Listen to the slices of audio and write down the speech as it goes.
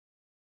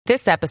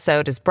This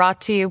episode is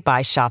brought to you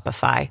by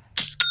Shopify.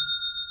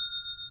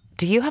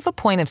 Do you have a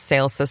point of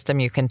sale system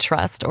you can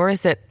trust, or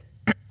is it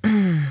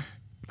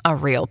a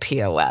real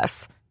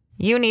POS?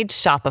 You need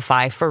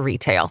Shopify for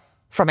retail.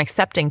 From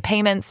accepting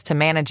payments to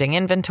managing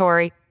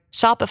inventory,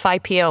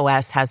 Shopify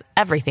POS has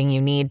everything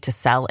you need to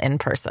sell in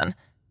person.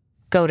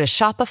 Go to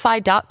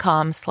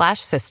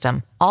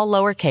shopify.com/system, all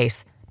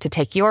lowercase, to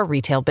take your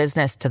retail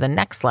business to the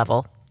next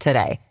level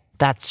today.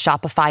 That's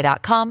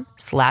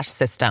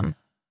shopify.com/system.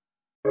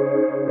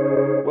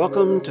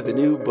 Welcome to the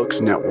New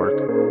Books Network.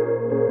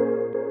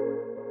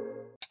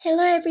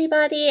 Hello,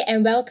 everybody,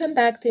 and welcome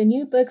back to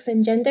New Books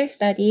in Gender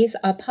Studies,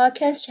 a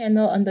podcast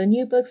channel on the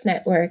New Books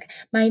Network.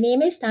 My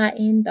name is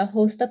Da-in, the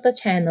host of the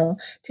channel.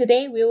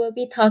 Today, we will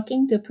be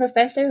talking to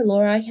Professor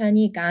Laura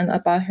Hyunhee Kang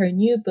about her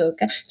new book,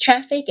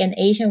 Traffic in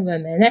Asian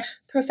Women.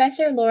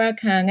 Professor Laura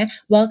Kang,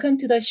 welcome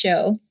to the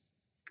show.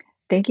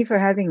 Thank you for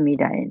having me,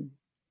 Da-in.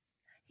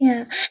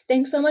 Yeah,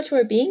 thanks so much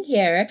for being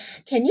here.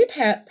 Can you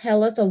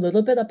tell us a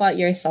little bit about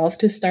yourself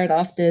to start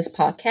off this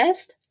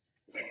podcast?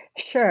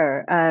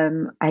 Sure.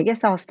 I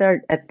guess I'll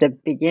start at the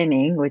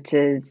beginning, which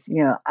is,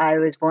 I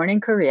was born in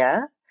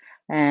Korea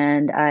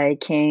and I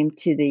came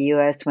to the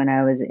US when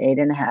I was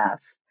 8.5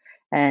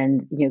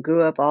 and,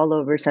 grew up all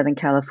over Southern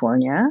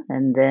California.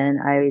 And then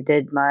I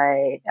did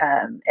my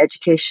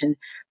education,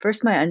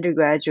 first my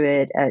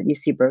undergraduate at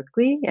UC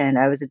Berkeley, and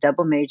I was a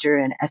double major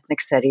in ethnic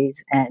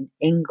studies and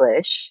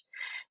English.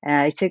 And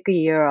I took a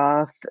year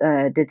off,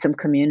 did some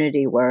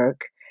community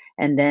work,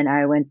 and then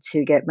I went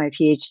to get my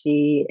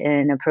PhD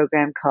in a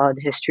program called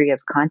History of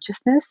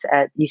Consciousness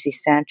at UC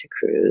Santa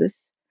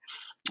Cruz.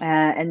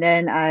 And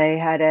then I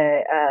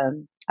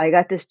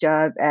got this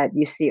job at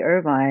UC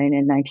Irvine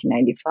in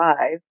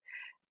 1995.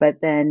 But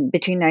then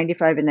between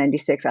 95 and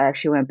 96, I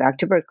actually went back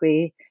to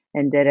Berkeley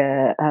and did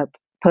a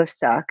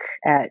postdoc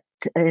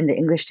in the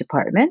English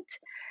department.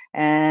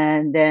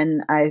 And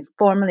then I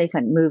formally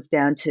kind of moved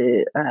down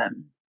to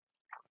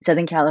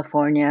Southern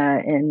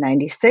California in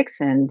 96.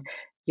 And,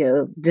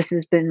 this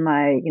has been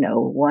my,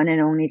 one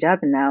and only job.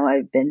 And now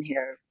I've been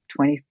here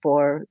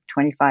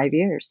 25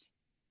 years.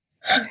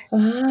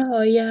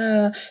 Wow,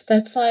 yeah,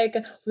 that's like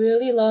a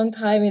really long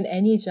time in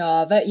any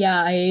job. But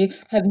yeah, I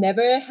have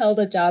never held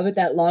a job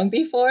that long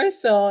before,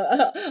 so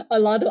a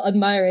lot of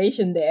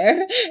admiration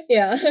there.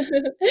 Yeah.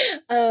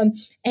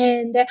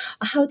 And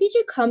how did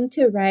you come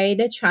to write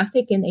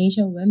Traffic in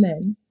Asian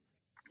Women?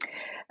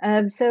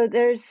 So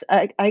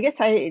I guess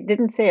I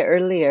didn't say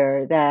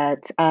earlier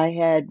that I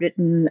had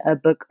written a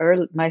book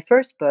early. My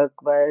first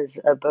book was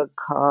a book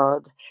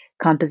called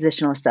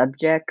Compositional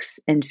Subjects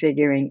in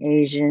Figuring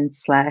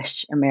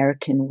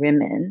Asian/American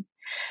Women.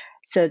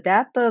 So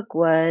that book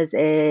was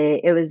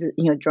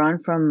drawn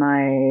from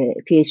my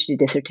PhD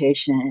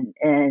dissertation,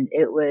 and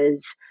it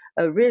was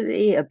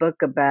really a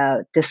book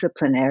about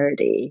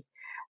disciplinarity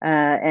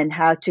and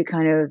how to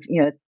kind of,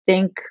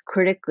 think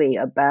critically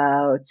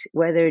about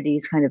whether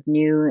these kind of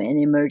new and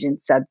emergent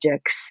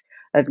subjects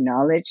of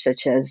knowledge,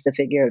 such as the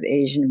figure of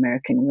Asian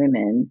American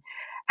women,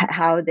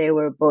 how they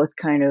were both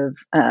kind of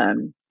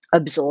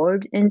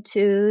absorbed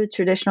into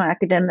traditional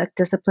academic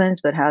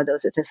disciplines, but how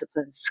those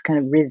disciplines kind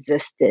of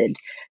resisted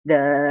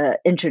the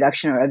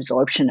introduction or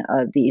absorption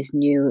of these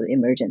new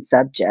emergent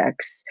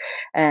subjects.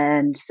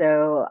 And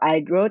so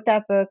I wrote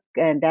that book,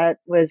 and that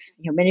was,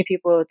 many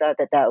people thought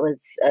that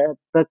was a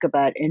book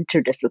about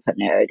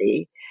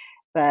interdisciplinarity.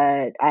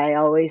 But I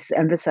always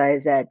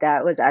emphasize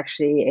that was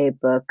actually a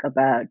book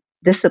about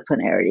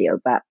disciplinarity,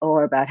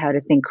 about how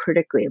to think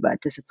critically about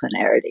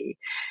disciplinarity.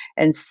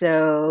 And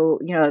so,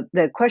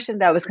 the question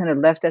that was kind of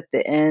left at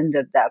the end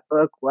of that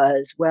book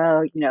was,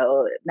 well,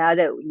 now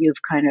that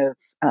you've kind of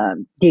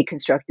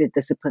deconstructed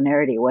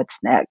disciplinarity,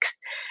 what's next?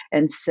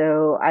 And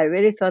so I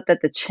really felt that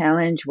the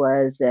challenge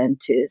was then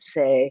to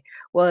say,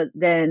 well,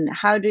 then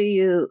how do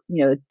you,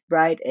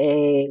 write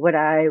what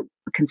I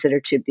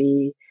consider to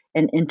be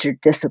an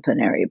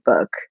interdisciplinary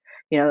book,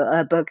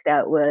 a book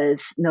that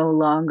was no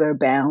longer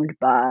bound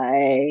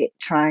by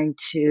trying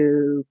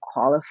to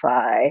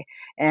qualify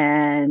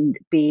and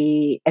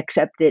be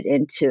accepted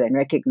into and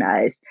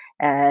recognized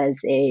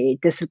as a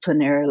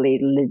disciplinarily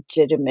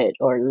legitimate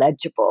or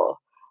legible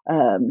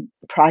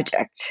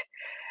project.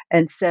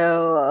 And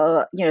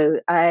so,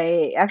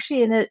 I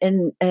actually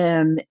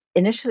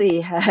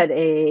initially had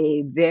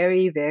a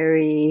very,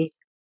 very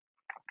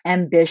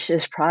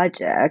ambitious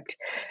project,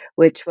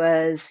 which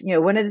was,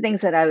 one of the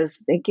things that I was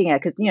thinking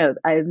at, because,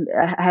 I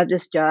have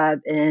this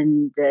job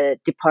in the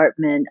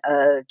Department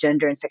of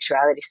Gender and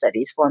Sexuality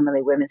Studies,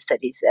 formerly Women's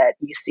Studies at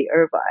UC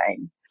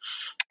Irvine.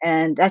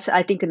 And that's,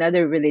 I think,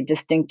 another really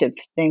distinctive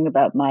thing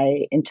about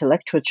my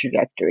intellectual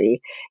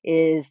trajectory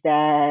is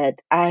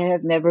that I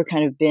have never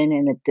kind of been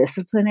in a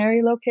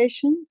disciplinary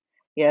location.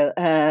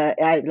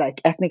 I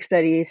like ethnic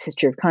studies,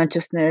 history of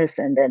consciousness,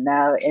 and then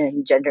now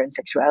in gender and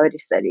sexuality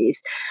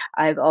studies.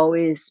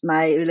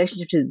 My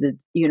relationship to the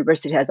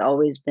university has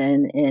always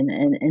been in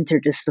an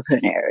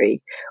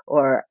interdisciplinary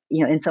or,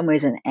 in some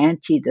ways an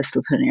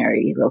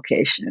anti-disciplinary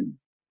location.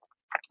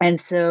 And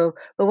so,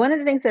 but one of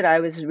the things that I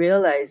was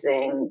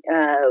realizing,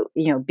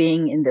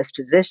 being in this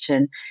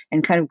position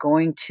and kind of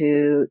going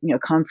to,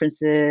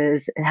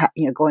 conferences,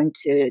 going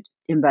to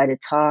invited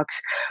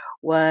talks,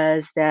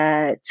 was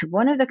that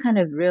one of the kind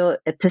of real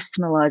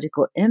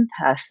epistemological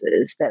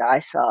impasses that I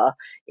saw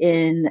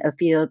in a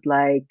field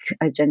like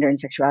gender and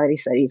sexuality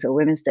studies or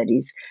women's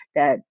studies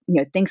that,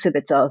 thinks of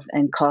itself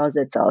and calls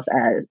itself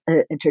as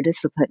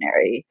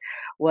interdisciplinary,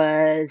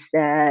 was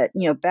that,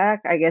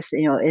 back, I guess,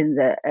 in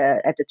the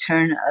at the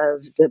turn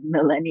of the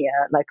millennia,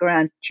 like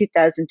around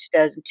 2000,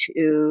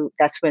 2002,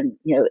 that's when,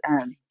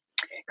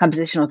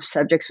 compositional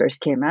subjects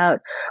first came out,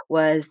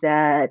 was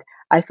that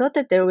I felt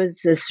that there was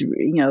this,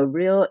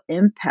 real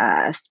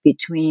impasse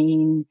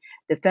between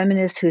the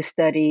feminists who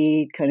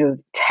studied kind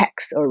of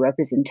texts or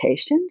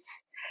representations,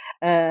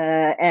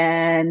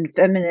 and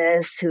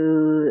feminists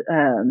who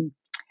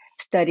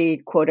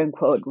studied quote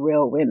unquote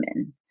real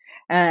women.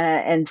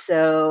 And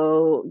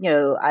so,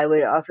 I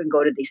would often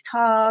go to these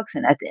talks,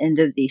 and at the end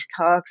of these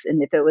talks,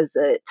 and if it was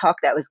a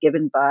talk that was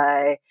given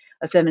by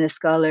a feminist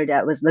scholar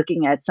that was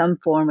looking at some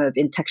form of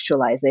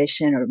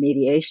intextualization or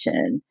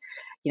mediation,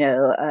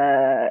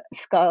 a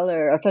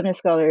feminist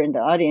scholar in the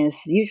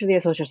audience, usually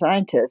a social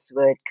scientist,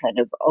 would kind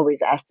of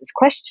always ask this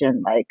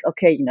question, like,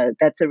 okay,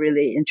 that's a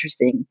really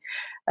interesting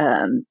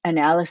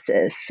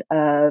analysis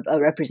of a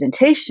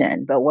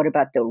representation, but what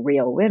about the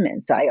real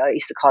women? So I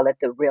used to call it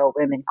the real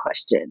women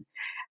question.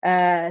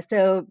 But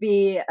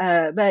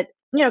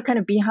kind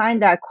of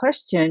behind that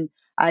question,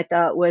 I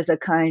thought was a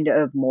kind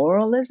of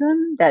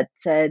moralism that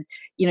said,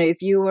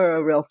 if you were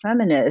a real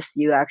feminist,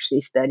 you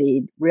actually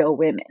studied real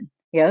women.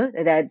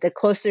 That the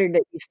closer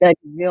that you study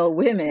real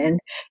women,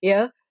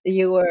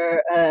 you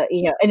were,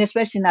 and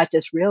especially not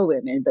just real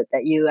women, but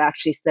that you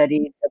actually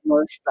studied the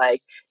most like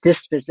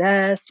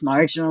dispossessed,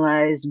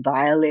 marginalized,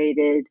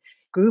 violated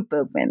group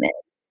of women,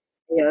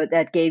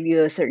 that gave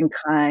you a certain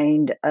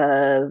kind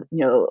of,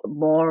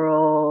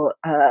 moral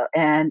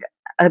and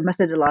a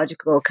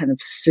methodological kind of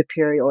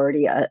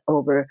superiority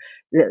over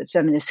the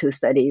feminists who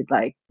studied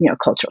like,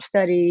 cultural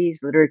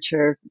studies,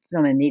 literature,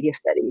 film and media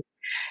studies.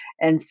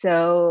 And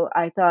so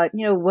I thought,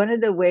 one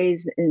of the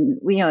ways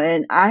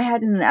and I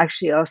hadn't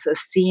actually also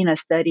seen a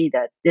study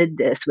that did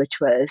this, which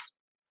was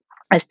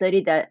a study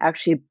that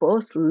actually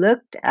both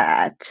looked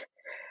at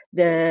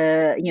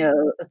the,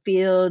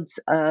 fields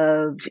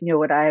of,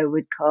 what I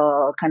would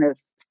call kind of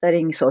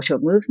studying social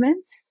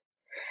movements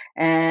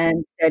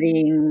and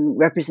studying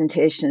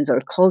representations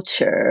or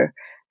culture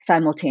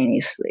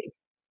simultaneously.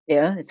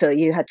 Yeah, so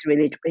you had to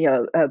really,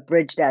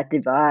 bridge that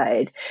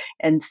divide.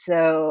 And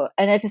so,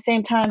 and at the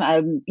same time,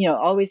 I'm,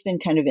 always been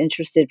kind of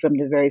interested from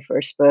the very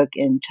first book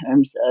in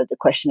terms of the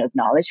question of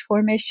knowledge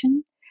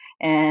formation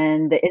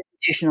and the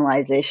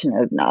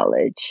institutionalization of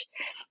knowledge.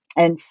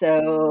 And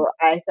so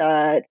I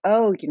thought,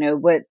 oh,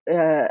 what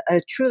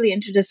a truly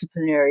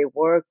interdisciplinary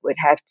work would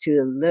have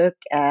to look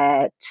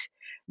at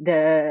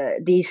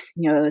these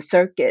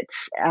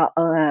circuits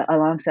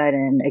alongside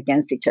and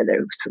against each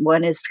other.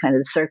 One is kind of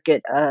the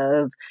circuit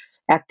of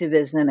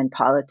activism and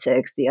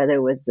politics. The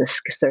other was the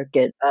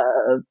circuit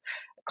of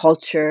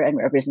culture and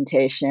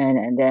representation,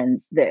 and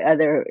then the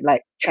other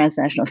like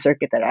transnational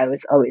circuit that I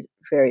was always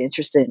very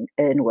interested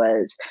in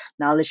was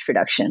knowledge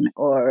production,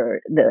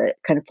 or the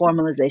kind of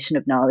formalization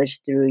of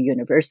knowledge through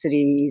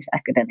universities,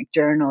 academic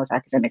journals,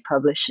 academic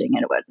publishing,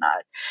 and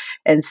whatnot.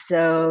 And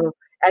so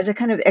as a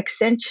kind of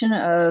extension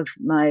of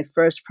my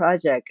first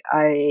project,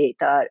 I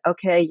thought,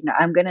 okay,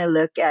 I'm going to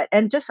look at,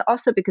 and just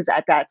also because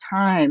at that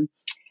time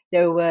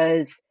there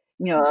was,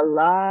 a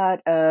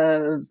lot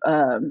of,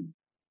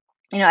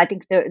 I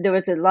think there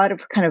was a lot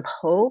of kind of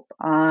hope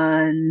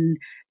on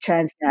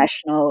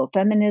transnational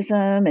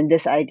feminism and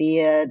this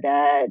idea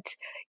that,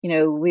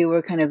 we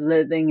were kind of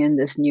living in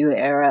this new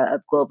era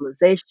of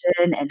globalization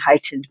and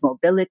heightened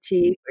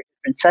mobility for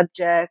different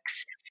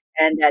subjects,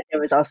 and that there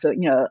was also,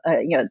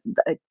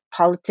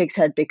 politics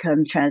had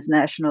become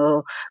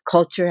transnational,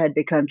 culture had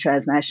become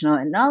transnational,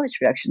 and knowledge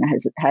production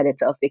has had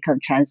itself become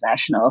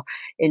transnational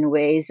in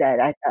ways that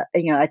I thought,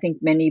 I think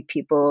many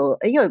people,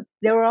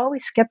 there were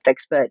always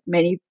skeptics, but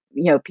many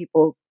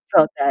people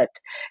felt that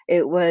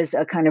it was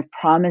a kind of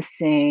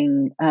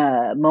promising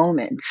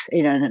moment,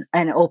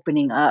 an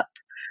opening up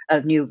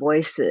of new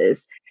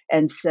voices.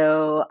 And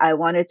so I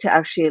wanted to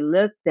actually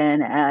look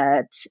then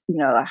at,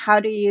 how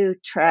do you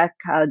track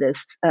how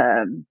this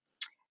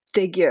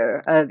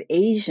figure of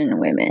Asian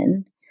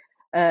women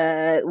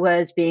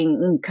was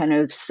being kind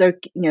of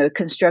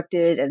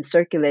constructed and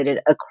circulated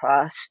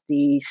across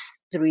these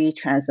three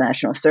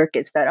transnational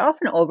circuits that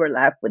often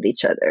overlap with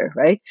each other,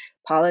 right?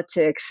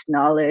 Politics,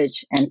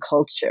 knowledge, and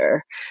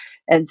culture.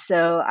 And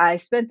so I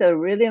spent a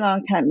really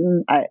long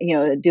time,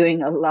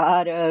 doing a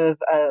lot of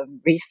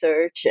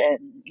research and,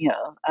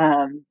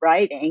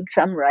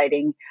 some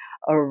writing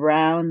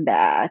around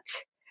that.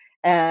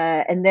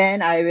 And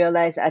then I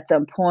realized at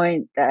some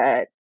point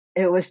that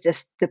it was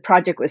just the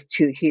project was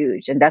too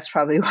huge, and that's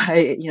probably why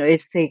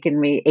it's taken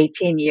me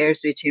 18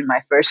 years between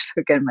my first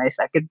book and my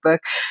second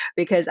book,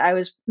 because I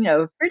was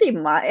pretty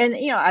much, and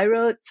I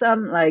wrote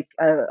some like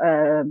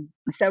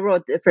several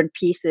different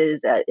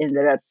pieces that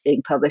ended up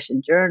being published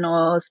in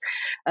journals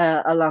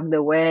along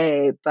the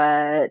way,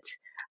 but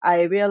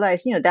I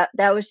realized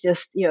that was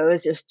just it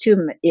was just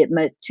too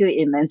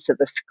immense of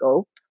a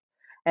scope,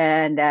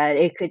 and that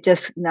it could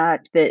just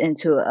not fit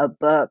into a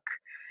book.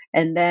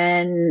 And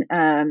then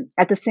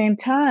at the same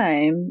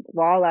time,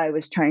 while I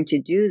was trying to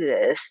do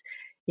this,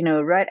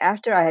 right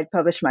after I had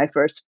published my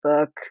first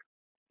book,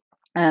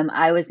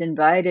 I was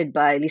invited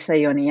by Lisa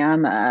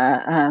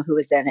Yoneyama, who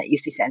was then at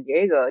UC San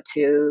Diego,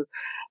 to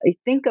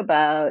think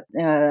about,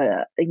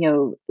 what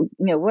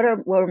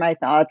were my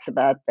thoughts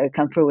about the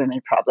comfort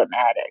women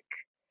problematic.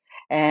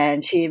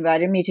 And she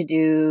invited me to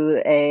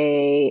do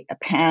a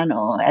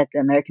panel at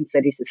the American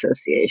Studies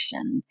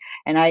Association.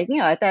 And I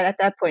thought at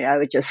that point I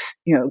was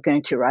just,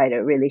 going to write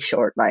a really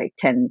short, like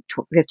 10,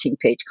 15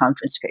 page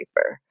conference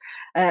paper.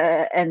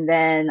 And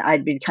then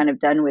I'd be kind of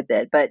done with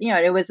it. But,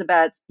 it was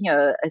about,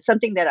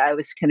 something that I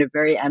was kind of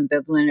very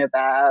ambivalent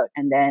about.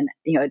 And then,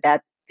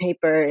 that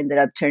paper ended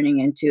up turning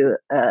into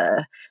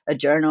a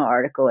journal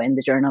article in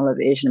the Journal of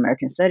Asian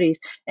American Studies.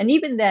 And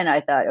even then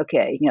I thought,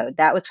 okay,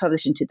 that was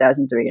published in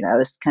 2003 and I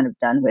was kind of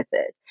done with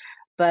it.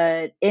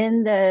 But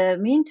in the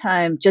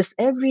meantime, just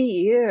every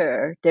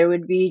year, there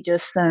would be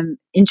just some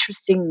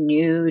interesting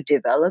new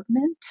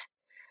development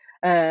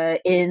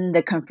in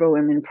the comfort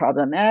women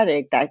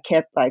problematic that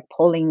kept like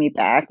pulling me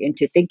back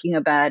into thinking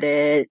about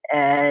it,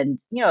 and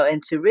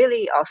and to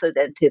really also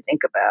then to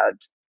think about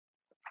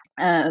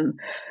um,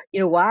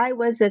 why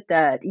was it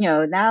that,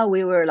 now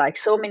we were like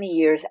so many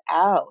years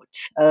out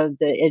of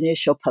the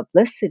initial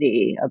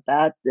publicity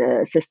about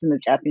the system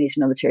of Japanese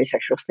military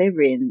sexual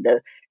slavery in the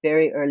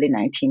very early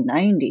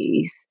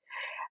 1990s.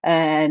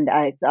 And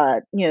I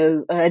thought,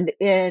 when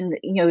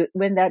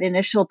that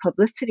initial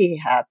publicity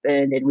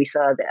happened and we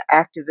saw the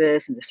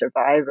activists and the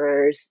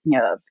survivors,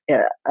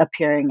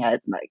 appearing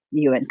at like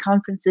UN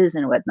conferences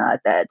and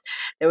whatnot, that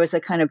there was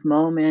a kind of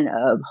moment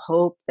of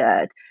hope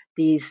that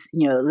these,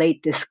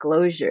 late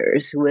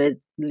disclosures would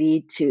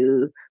lead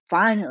to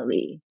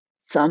finally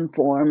some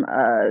form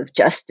of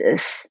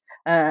justice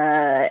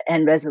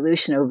and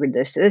resolution over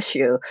this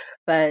issue.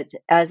 But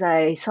as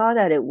I saw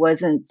that it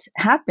wasn't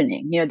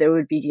happening, there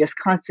would be just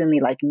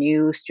constantly like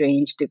new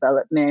strange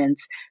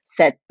developments,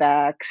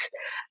 setbacks.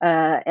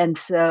 And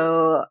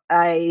so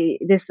I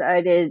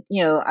decided,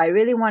 I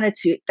really wanted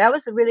to, that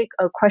was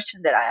a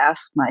question that I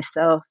asked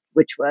myself,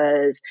 which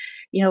was,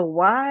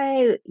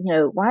 why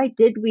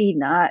did we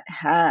not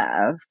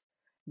have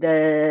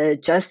the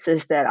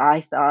justice that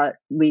I thought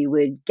we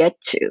would get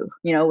to,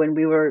 when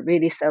we were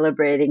really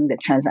celebrating the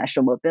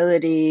transnational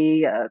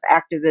mobility of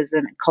activism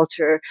and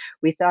culture,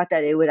 we thought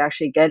that it would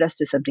actually get us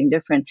to something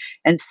different.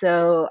 And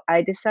so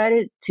I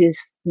decided to,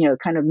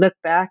 kind of look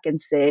back and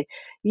say,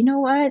 you know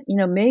what,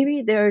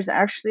 maybe there's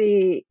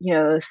actually,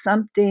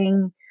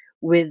 something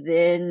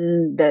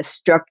within the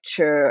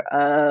structure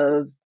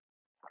of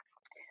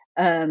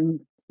um,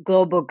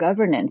 global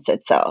governance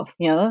itself,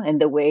 and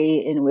the way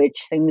in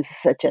which things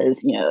such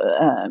as,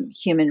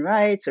 human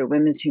rights or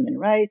women's human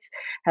rights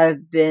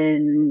have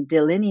been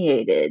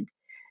delineated,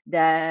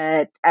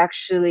 that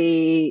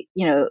actually,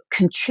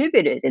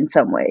 contributed in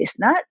some ways,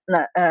 not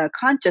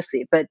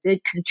consciously, but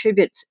did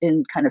contribute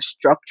in kind of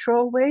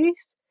structural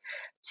ways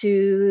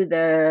to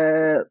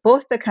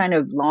both the kind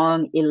of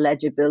long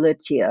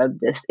illegibility of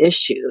this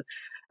issue,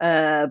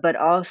 but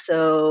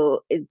also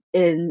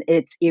in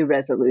its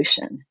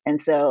irresolution. And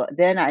so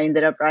then I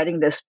ended up writing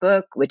this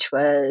book, which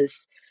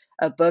was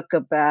a book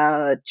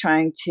about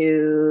trying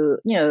to,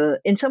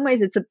 in some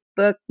ways it's a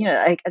book,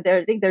 I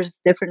think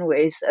there's different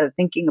ways of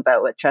thinking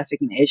about what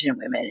trafficking Asian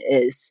women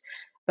is.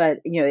 But,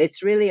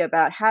 it's really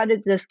about how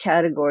did this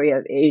category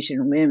of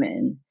Asian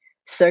women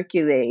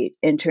circulate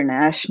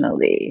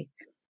internationally,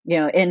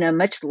 in a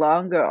much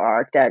longer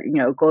arc that,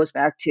 goes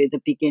back to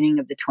the beginning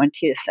of the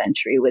 20th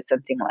century with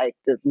something like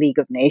the League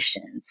of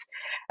Nations,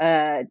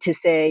 to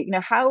say,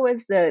 how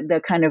was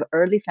the kind of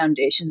early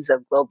foundations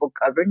of global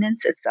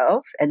governance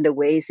itself and the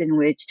ways in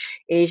which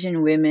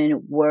Asian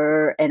women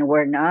were and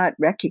were not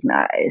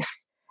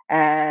recognized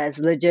as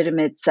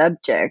legitimate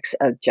subjects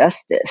of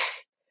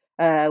justice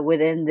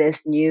within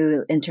this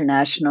new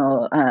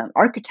international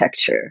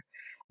architecture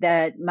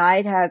that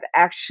might have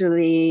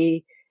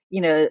actually,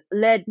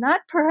 led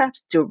not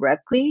perhaps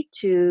directly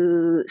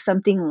to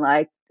something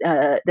like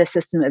the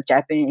system of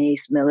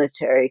Japanese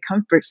military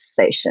comfort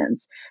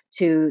stations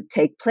to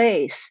take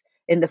place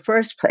in the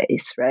first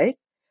place, right?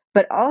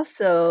 But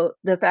also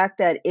the fact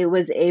that it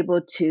was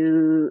able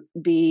to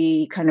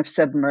be kind of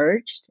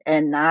submerged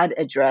and not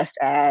addressed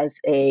as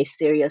a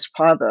serious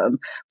problem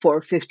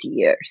for 50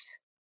 years.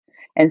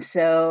 And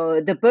so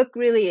the book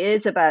really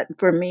is about,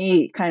 for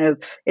me, kind of,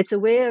 it's a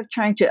way of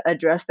trying to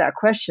address that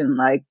question.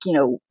 Like,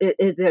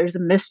 there's a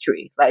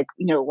mystery. Like,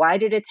 why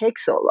did it take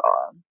so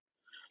long?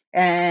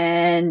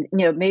 And,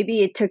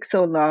 maybe it took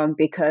so long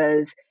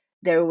because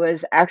there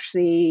was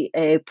actually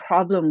a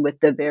problem with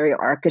the very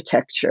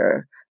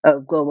architecture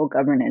of global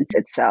governance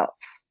itself.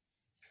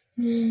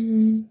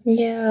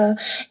 Yeah,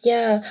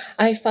 yeah.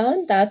 I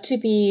found that to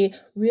be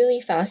really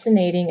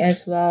fascinating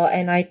as well,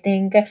 and I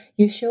think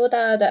you show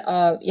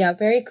that, yeah,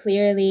 very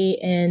clearly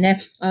in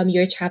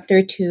your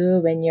chapter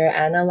 2 when you're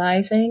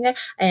analyzing,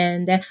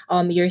 and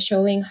you're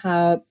showing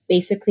how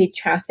basically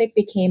traffic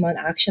became an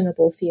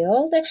actionable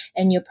field,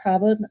 and you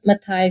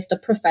problematize the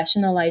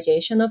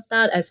professionalization of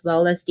that as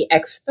well as the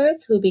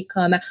experts who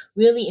become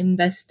really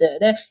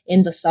invested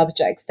in the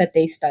subjects that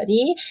they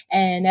study,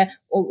 and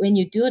when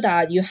you do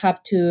that, you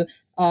have to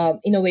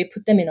in a way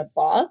put them in a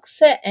box,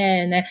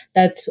 and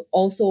that's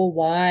also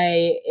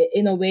why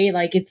in a way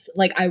like it's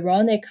like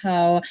ironic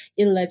how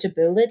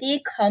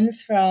illegibility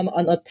comes from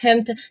an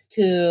attempt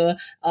to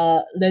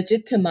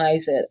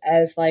legitimize it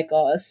as like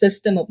a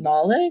system of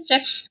knowledge.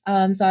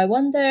 So I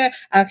wonder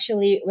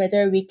actually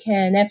whether we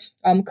can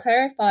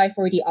clarify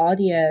for the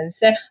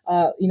audience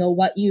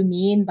what you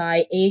mean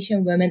by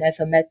Asian women as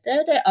a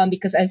method,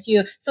 because as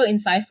you so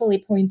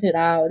insightfully pointed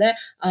out,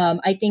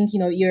 I think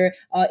you're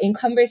in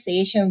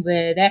conversation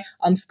with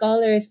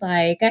scholars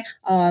like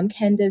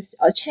Candace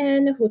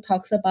Chen, who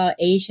talks about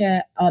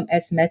Asia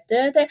as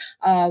method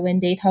when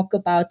they talk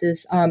about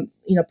this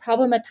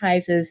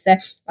problematizes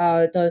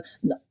the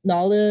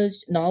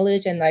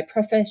knowledge and like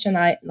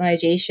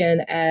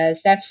professionalization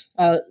as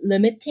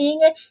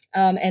limiting,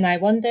 and I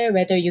wonder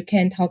whether you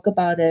can talk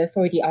about it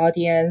for the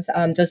audience,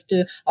 just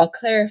to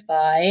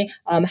clarify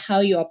how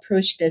you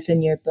approach this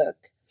in your book.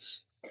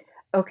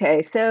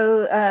 Okay,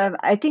 so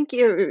I think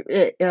you're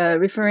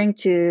referring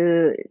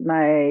to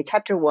my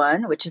chapter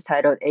 1, which is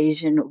titled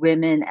Asian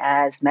Women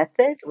as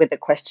Method with a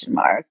question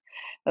mark,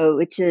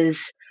 which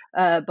is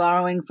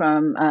borrowing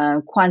from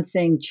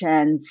Kwan-Sing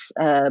Chen's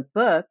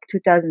book,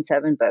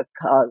 2007 book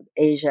called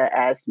Asia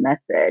as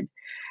Method.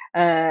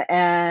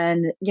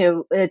 And,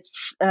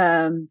 it's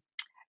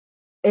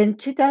in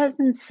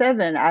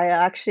 2007, I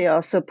actually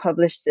also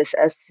published this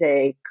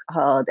essay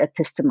called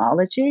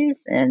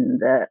Epistemologies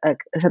and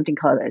something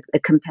called a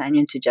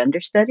Companion to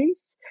Gender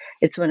Studies.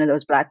 It's one of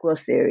those Blackwell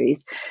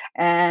series.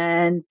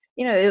 And,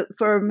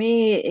 for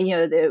me,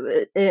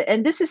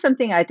 and this is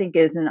something I think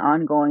is an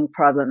ongoing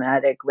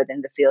problematic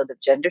within the field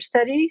of gender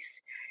studies,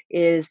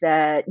 is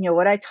that,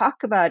 what I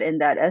talk about in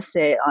that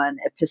essay on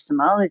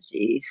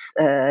epistemologies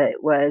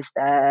was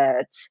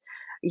that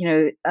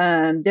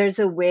there's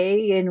a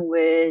way in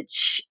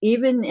which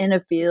even in the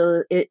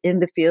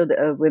field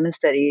of women's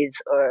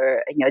studies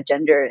or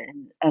gender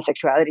and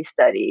sexuality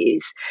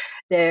studies,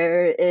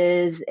 there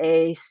is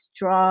a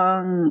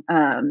strong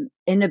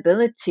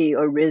inability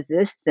or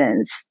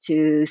resistance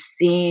to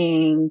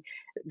seeing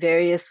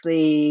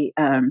variously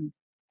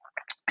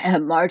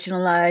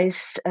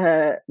marginalized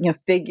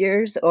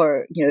figures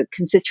or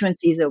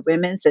constituencies of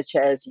women, such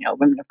as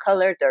women of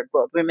color, third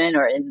world women,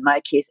 or in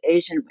my case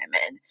Asian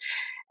women,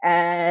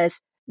 as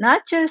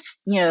not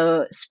just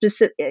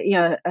specific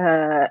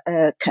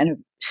kind of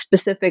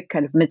specific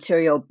kind of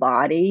material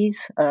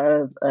bodies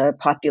of a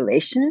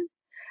population,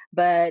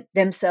 but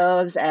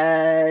themselves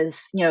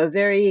as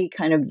very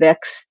kind of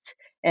vexed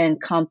and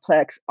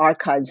complex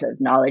archives of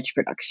knowledge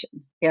production.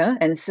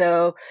 And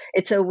so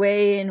it's a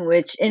way in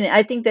which, and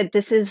I think that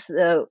this is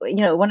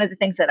one of the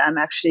things that I'm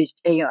actually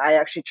I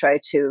actually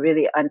tried to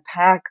really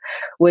unpack,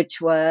 which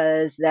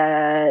was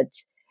that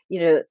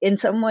in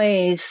some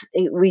ways,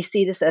 we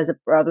see this as a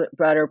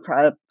broader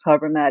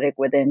problematic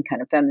within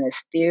kind of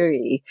feminist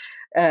theory,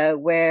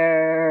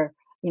 where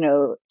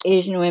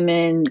Asian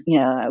women,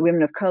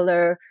 women of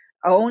color,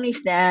 only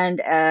stand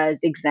as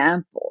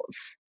examples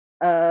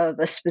of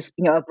a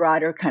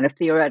broader kind of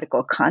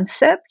theoretical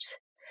concept,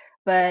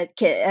 but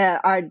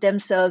are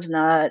themselves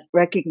not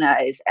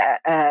recognized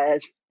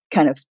as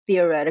kind of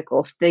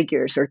theoretical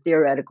figures or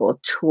theoretical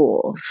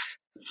tools.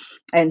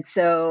 And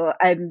so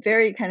I'm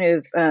very kind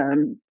of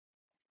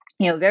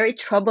very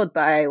troubled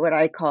by what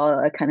I call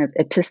a kind of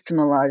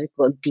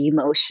epistemological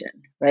demotion,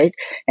 right?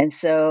 And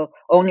so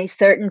only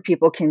certain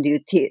people can do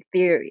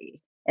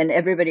theory, and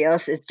everybody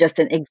else is just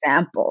an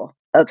example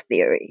of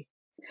theory.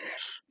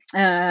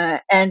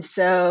 And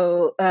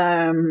so,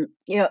 and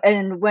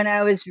when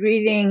I was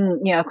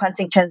reading,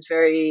 Kwan-Sing Chen's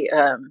very,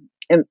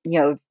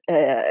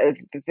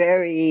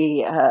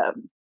 very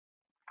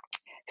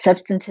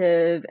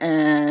substantive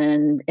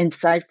and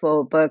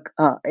insightful book,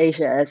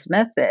 Asia as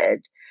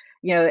Method,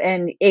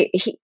 and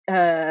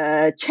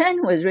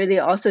Chen was really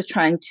also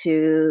trying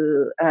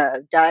to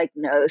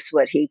diagnose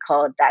what he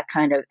called that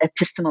kind of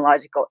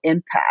epistemological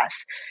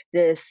impasse.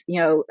 This,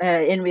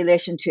 in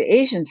relation to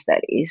Asian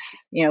studies,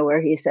 where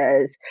he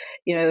says,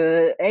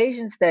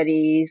 Asian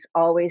studies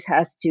always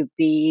has to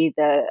be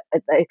the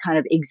kind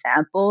of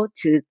example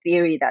to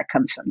theory that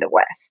comes from the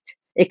West.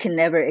 It can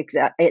never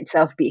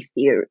itself be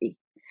theory.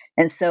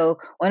 And so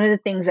one of the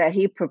things that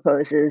he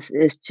proposes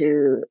is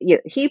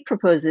he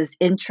proposes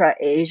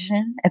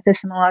intra-Asian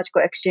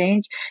epistemological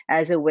exchange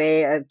as a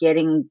way of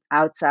getting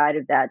outside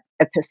of that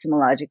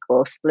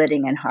epistemological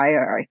splitting and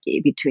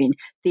hierarchy between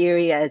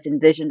theory as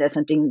envisioned as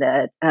something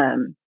that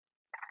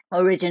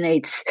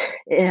originates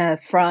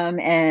from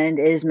and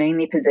is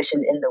mainly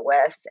positioned in the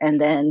West, and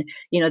then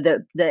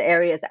the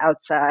areas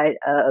outside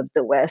of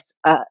the West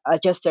are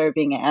just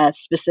serving as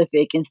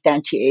specific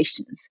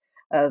instantiations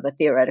of a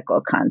theoretical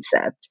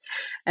concept.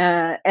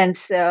 And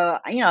so,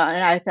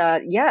 and I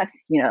thought,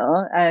 yes,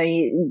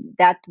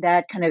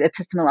 that kind of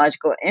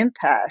epistemological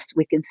impasse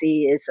we can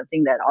see is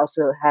something that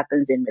also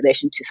happens in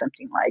relation to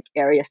something like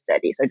area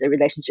studies, or the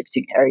relationship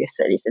between area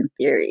studies and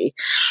theory.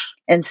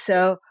 And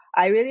so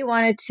I really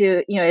wanted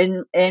to,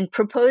 in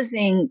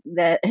proposing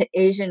the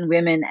Asian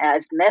women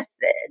as method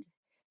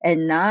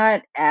and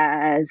not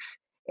as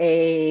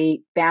a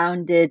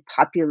bounded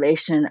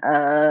population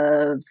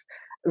of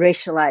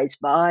racialized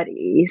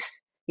bodies,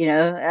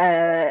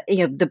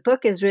 the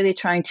book is really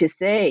trying to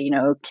say,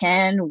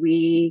 can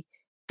we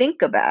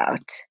think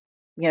about,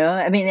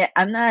 I mean,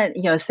 I'm not,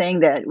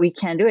 saying that we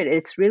can't do it.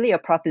 It's really a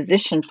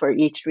proposition for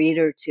each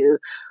reader to,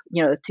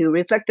 to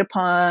reflect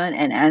upon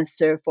and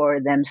answer for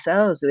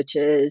themselves, which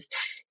is,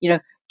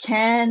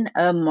 can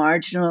a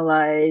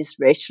marginalized,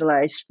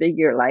 racialized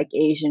figure like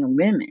Asian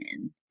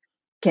women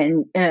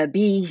can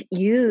be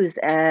used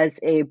as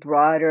a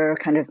broader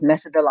kind of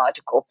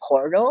methodological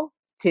portal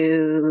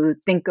to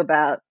think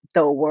about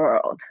the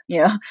world,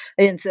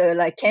 and so,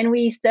 like, can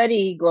we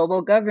study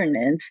global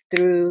governance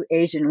through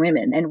Asian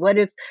women? And what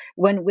if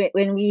when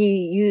we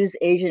use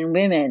Asian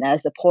women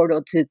as a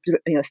portal to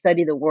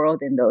study the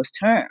world in those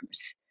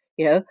terms,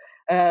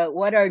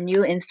 what are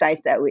new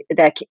insights that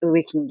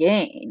we can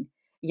gain,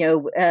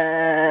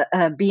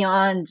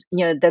 beyond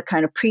the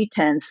kind of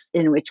pretense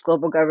in which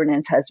global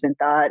governance has been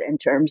thought in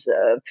terms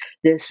of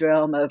this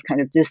realm of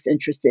kind of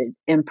disinterested,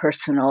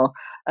 impersonal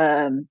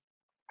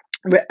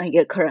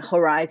current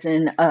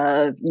horizon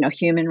of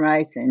human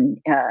rights and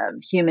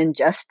human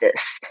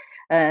justice.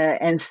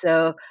 And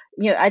so,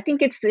 I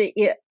think it's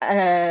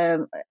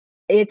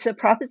a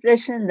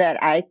proposition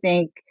that I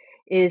think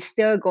is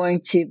still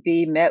going to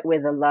be met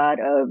with a lot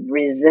of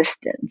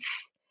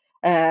resistance,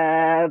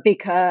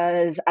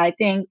 because I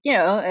think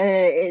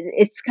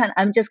it's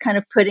I'm just kind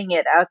of putting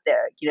it out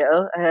there,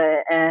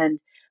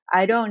 and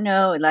I don't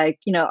know, like,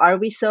 are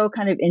we so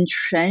kind of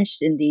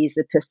entrenched in these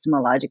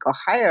epistemological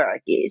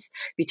hierarchies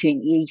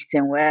between East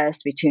and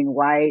West, between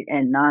white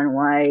and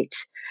non-white,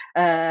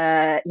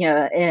 in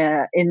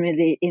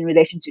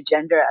relation to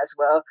gender as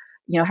well?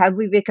 Have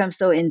we become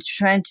so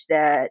entrenched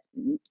that,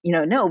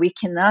 no, we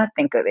cannot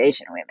think of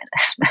Asian women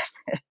as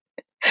method?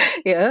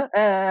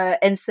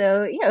 And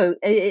so,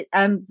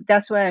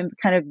 that's why I'm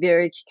kind of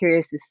very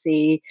curious to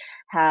see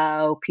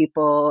how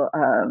people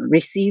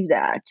receive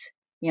that,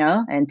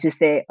 and to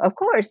say, of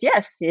course,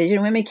 yes,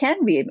 Asian women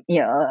can be,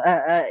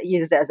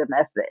 used as a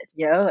method,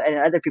 and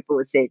other people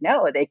would say,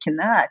 no, they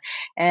cannot.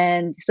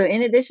 And so,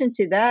 in addition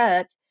to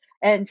that,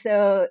 and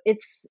so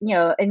it's,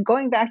 and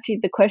going back to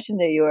the question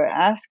that you were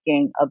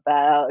asking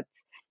about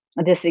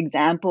this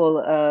example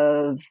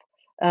of,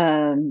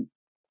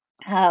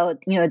 how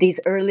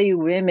these early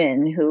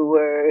women who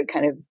were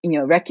kind of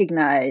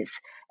recognized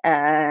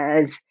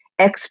as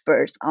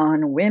experts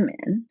on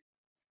women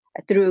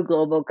through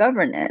global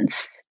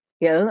governance,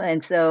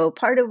 and so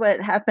part of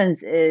what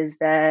happens is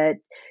that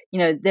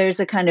there's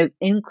a kind of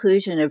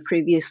inclusion of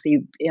previously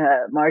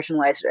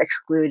marginalized or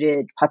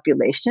excluded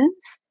populations,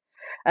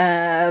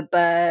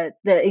 but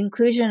the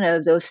inclusion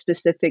of those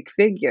specific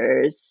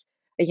figures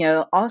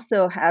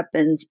also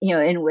happens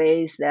in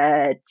ways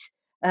that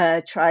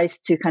tries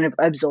to kind of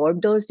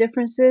absorb those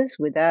differences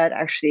without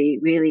actually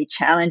really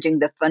challenging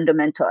the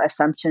fundamental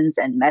assumptions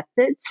and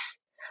methods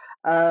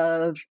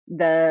of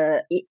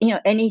the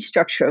any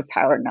structure of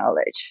power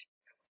knowledge.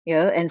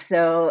 And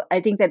so I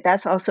think that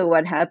that's also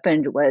what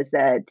happened, was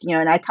that,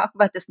 and I talk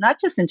about this not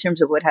just in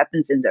terms of what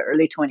happens in the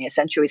early 20th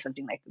century,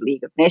 something like the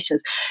League of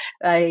Nations.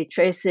 I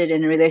trace it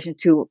in relation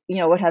to,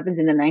 what happens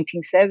in the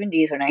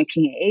 1970s or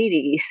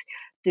 1980s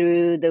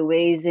through the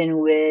ways in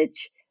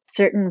which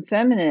certain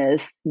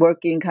feminists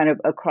working kind of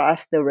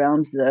across the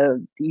realms of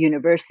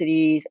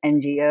universities,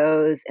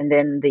 NGOs, and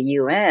then the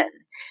UN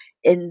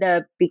end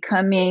up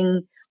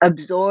becoming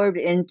absorbed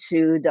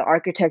into the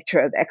architecture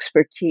of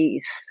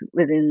expertise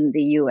within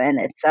the UN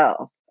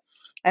itself.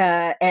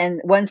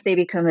 And once they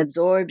become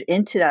absorbed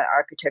into that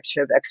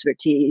architecture of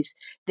expertise,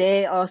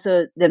 they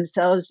also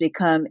themselves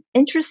become,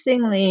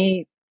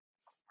 interestingly,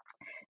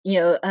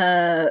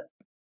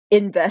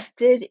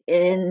 invested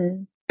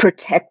in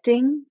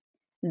protecting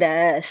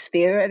the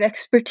sphere of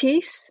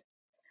expertise.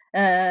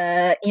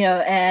 And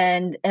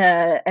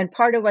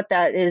part of what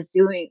that is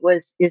doing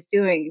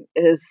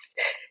is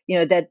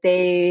that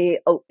they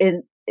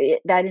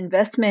that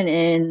investment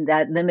in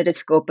that limited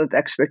scope of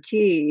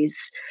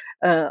expertise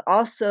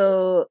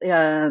also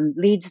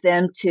leads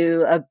them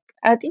to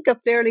I think a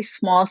fairly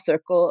small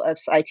circle of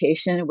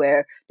citation,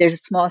 where there's a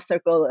small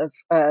circle of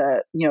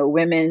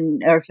women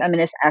or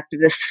feminist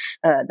activists,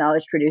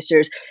 knowledge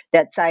producers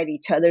that cite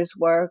each other's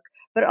work.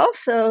 But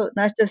also,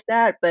 not just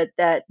that, but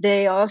that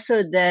they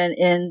also then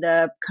end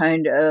up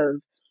kind of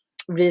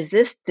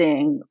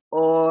resisting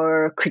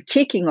or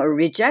critiquing or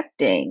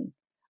rejecting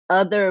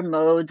other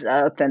modes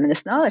of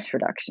feminist knowledge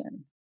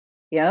production.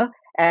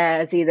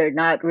 as either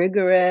not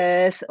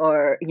rigorous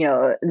or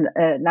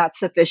not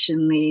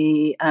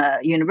sufficiently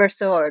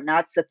universal or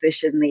not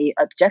sufficiently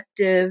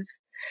objective,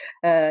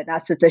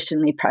 not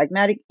sufficiently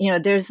pragmatic.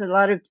 There's a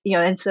lot of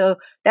and so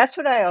that's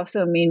what I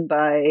also mean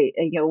by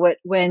what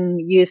when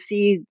you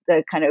see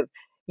the kind of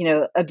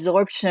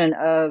absorption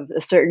of a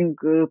certain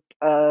group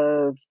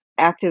of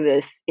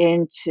activists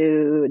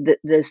into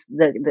this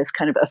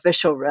kind of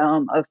official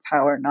realm of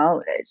power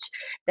knowledge,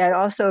 that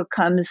also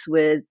comes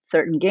with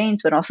certain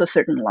gains but also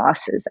certain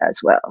losses as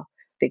well,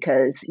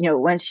 because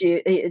once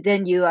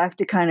then you have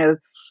to kind of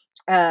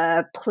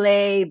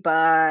play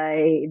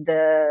by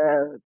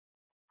the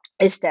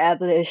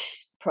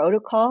established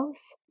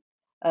protocols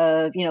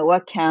of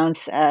what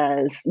counts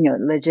as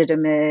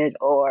legitimate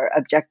or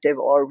objective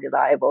or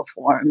reliable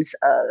forms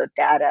of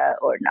data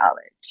or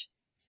knowledge.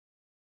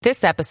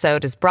 This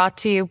episode is brought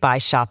to you by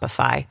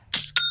Shopify.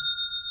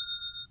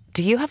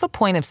 Do you have a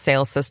point of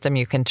sale system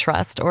you can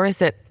trust, or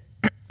is it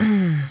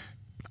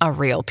a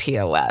real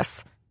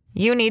POS?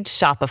 You need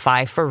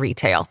Shopify for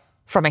retail.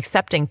 From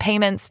accepting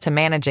payments to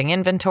managing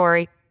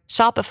inventory,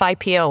 Shopify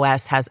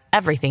POS has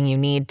everything you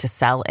need to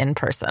sell in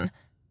person.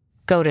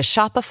 Go to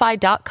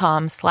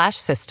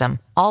shopify.com/system,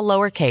 all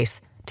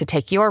lowercase, to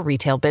take your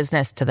retail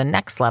business to the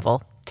next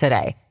level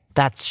today.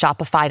 That's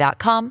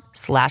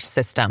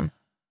shopify.com/system.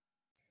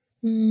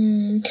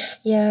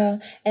 Yeah,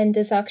 and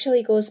this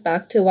actually goes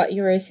back to what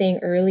you were saying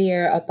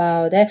earlier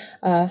about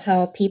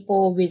how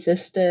people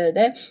resisted,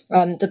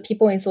 the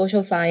people in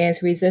social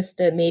science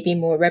resisted maybe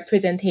more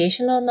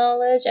representational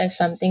knowledge as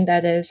something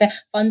that is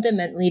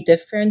fundamentally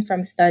different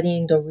from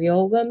studying the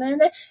real women,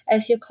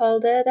 as you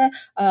called it,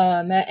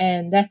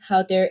 and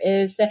how there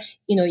is,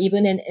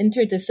 even in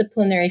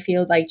interdisciplinary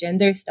field like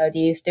gender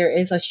studies, there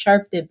is a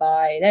sharp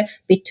divide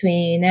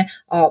between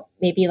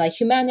maybe like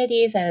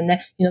humanities and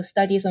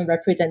studies on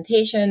representation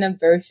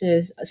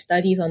versus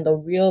studies on the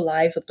real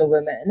lives of the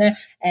women,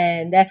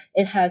 and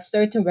it has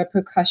certain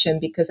repercussion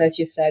because, as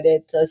you said,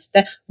 it just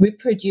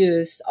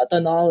reproduce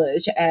the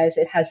knowledge as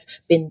it has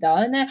been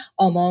done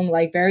among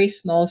like very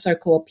small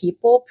circle of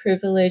people,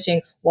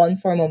 privileging one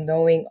form of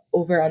knowing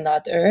over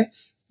another.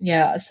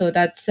 Yeah, so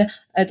that's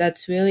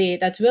really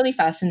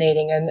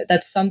fascinating, and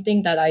that's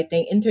something that I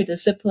think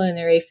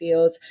interdisciplinary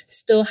fields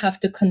still have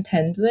to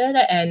contend with,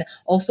 and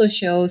also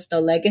shows the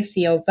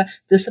legacy of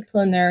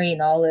disciplinary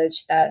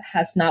knowledge that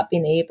has not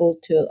been able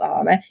to,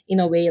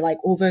 in a way, like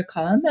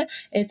overcome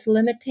its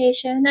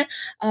limitation.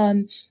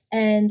 And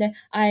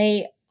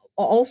I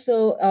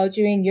also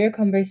during your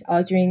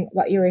during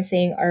what you were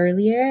saying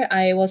earlier,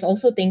 I was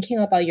also thinking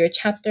about your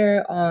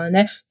chapter on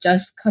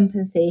just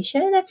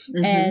compensation,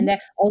 and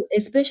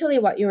especially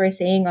what you were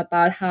saying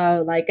about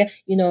how like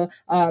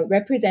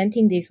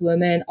representing these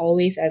women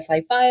always as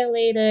like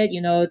violated,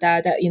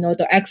 that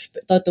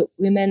the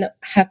women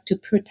have to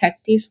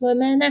protect these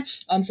women,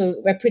 so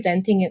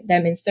representing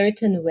them in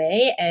certain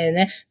way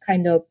and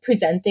kind of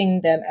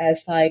presenting them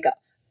as like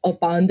a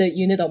bounded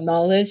unit of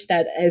knowledge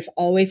that is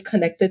always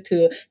connected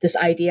to this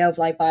idea of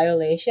like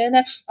violation.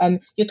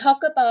 You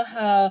talk about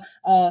how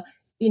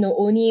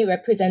only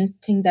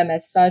representing them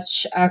as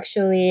such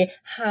actually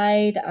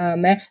hide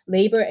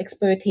labor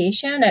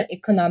exploitation and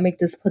economic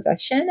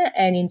dispossession,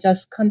 and in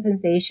just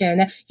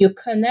compensation, you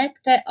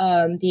connect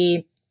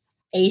the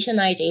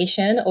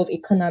Asianization of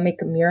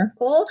economic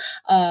miracle,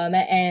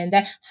 and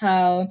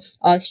how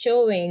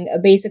showing,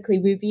 basically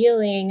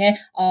revealing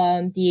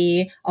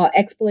the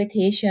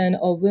exploitation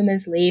of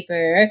women's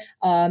labor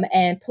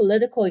and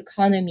political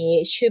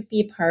economy should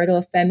be part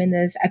of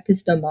feminist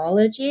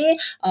epistemology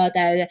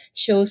that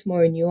shows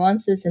more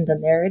nuances in the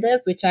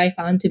narrative, which I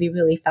found to be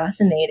really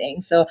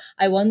fascinating. So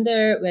I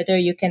wonder whether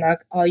you can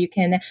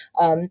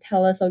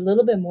tell us a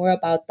little bit more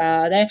about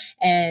that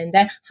and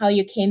how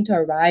you came to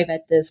arrive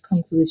at this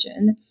conclusion.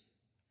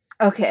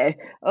 Okay.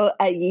 Oh,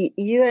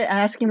 you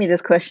asking me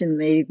this question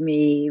made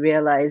me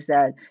realize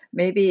that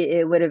maybe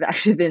it would have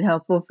actually been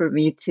helpful for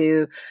me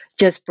to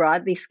just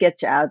broadly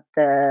sketch out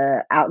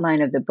the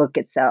outline of the book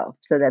itself,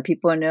 so that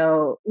people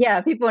know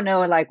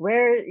like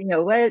where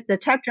the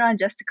chapter on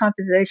just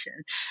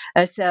compensation.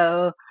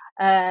 The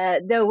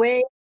way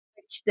in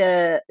which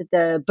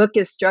the book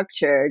is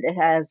structured, it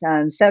has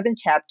 7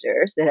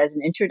 chapters. It has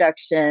an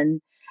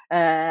introduction,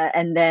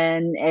 and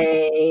then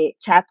a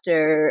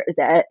chapter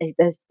that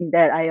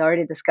I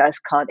already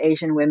discussed called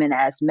Asian Women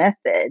as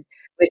Method,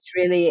 which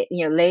really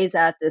lays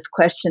out this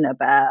question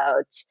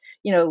about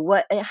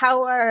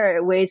how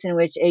are ways in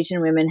which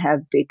Asian women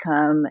have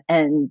become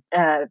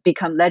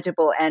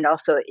legible and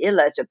also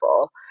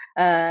illegible,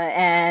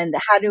 and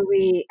how can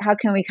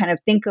we kind of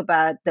think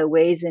about the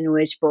ways in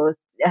which both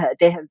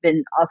they have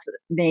been also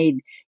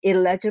made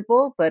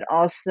illegible, but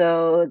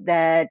also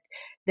that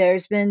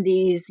there's been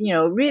these,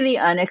 really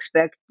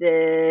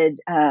unexpected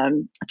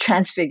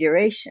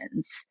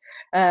transfigurations,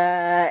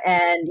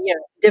 and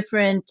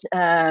different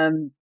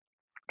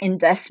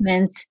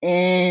investments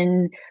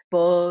in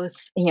both,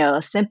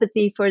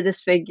 sympathy for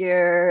this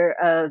figure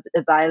of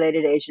the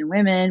violated Asian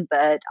women,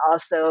 but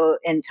also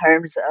in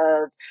terms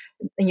of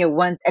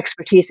one's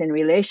expertise in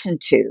relation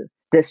to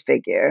this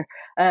figure.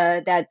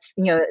 That's,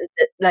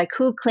 like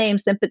who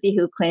claims sympathy,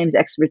 who claims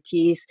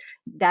expertise.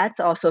 That's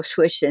also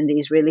switched in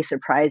these really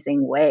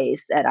surprising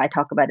ways that I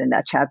talk about in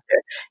that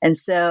chapter. And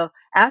so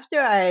after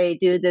I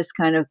do this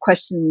kind of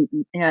question,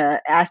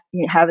 have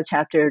a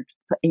chapter,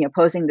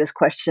 posing this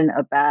question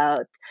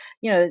about,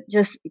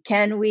 just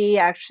can we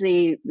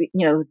actually,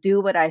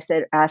 do what I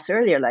asked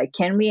earlier, like,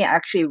 can we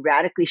actually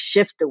radically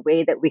shift the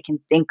way that we can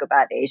think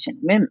about Asian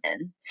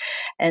women?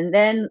 And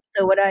then,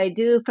 so what I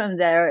do from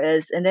there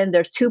is, and then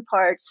there's two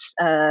parts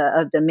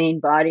of the main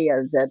body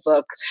of the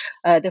book.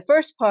 The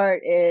first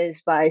part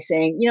is by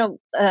saying,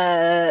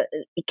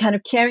 kind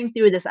of carrying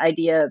through this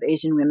idea of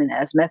Asian women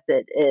as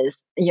method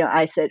is,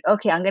 I said,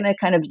 okay, I'm going to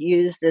kind of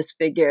use this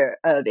figure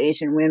of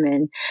Asian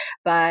women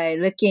by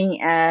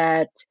looking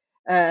at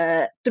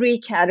three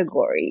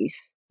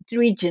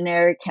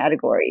generic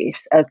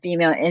categories of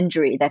female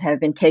injury that have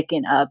been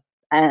taken up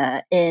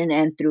in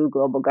and through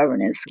global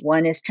governance.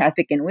 One is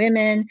traffic in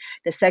women.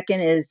 The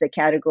second is the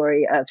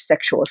category of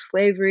sexual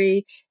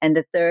slavery. And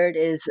the third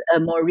is a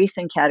more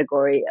recent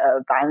category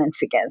of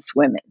violence against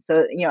women.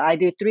 So, I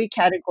do three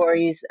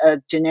categories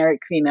of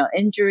generic female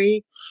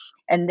injury.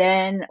 And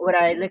then what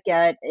I look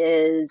at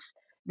is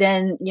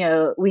then,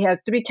 we have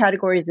three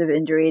categories of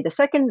injury. The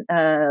second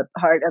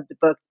part of the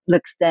book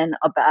looks then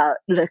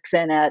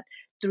at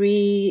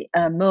three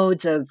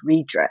modes of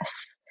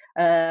redress.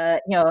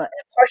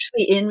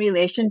 Partially in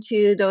relation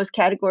to those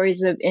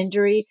categories of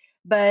injury,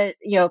 but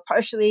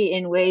partially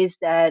in ways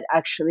that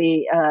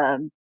actually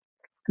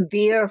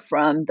veer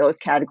from those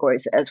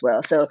categories as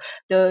well. So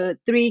the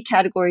three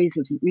categories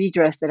of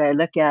redress that I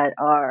look at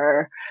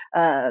are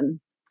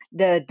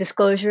the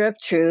disclosure of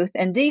truth,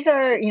 and these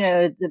are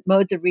the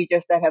modes of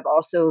redress that have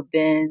also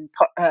been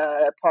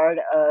part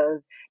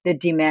of the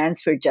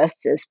demands for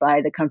justice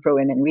by the Come For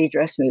Women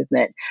redress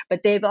movement,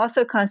 but they've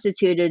also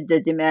constituted the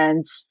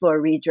demands for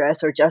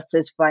redress or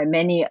justice by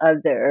many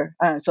other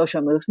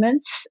social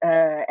movements,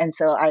 and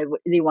so I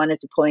really wanted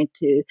to point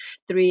to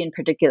three in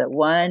particular.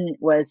 One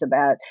was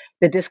about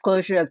the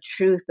disclosure of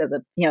truth of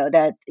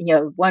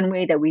one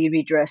way that we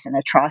redress an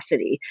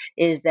atrocity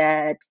is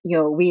that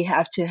we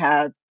have to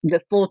have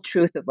the full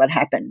truth of what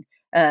happened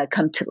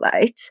come to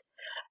light.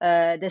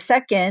 The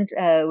second,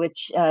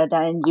 which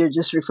Diane, you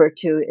just referred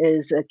to,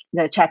 is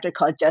the chapter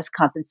called Just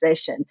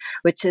Compensation,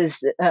 which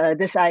is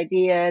this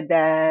idea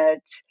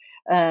that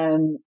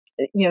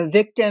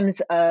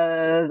victims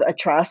of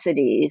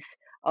atrocities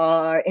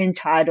are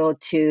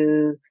entitled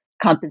to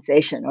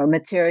compensation, or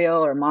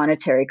material or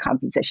monetary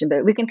compensation,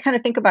 but we can kind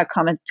of think about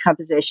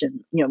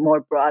compensation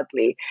more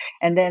broadly.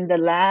 And then the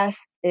last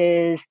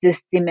is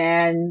this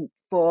demand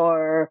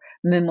for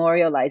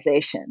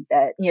memorialization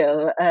that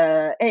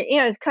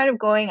it's kind of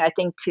going, I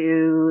think,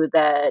 to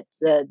that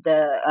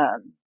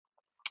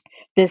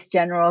this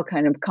general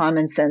kind of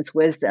common sense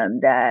wisdom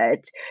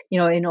that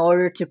in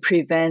order to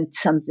prevent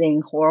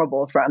something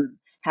horrible from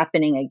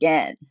happening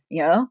again,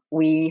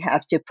 we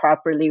have to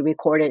properly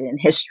record it in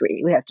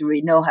history. We have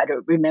to know how to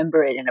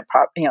remember it in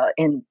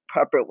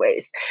proper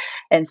ways.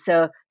 And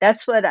so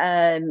that's what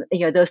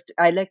those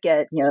I look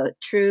at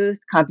truth,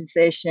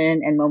 compensation,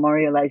 and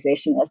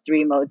memorialization as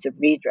three modes of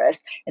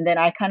redress, and then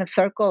I kind of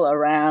circle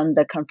around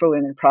the Come For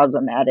Women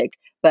problematic,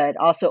 but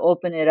also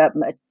open it up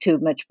to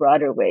much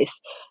broader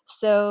ways.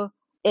 So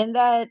in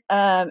that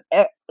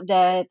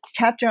that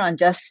chapter on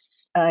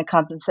just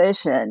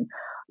compensation,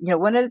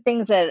 one of the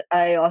things that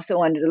I also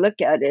wanted to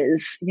look at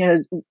is,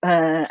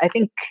 I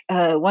think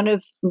one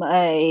of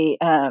my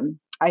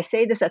I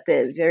say this at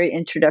the very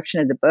introduction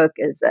of the book,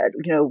 is that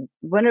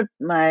one of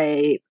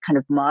my kind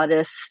of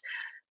modest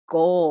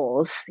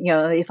goals,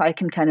 if I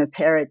can kind of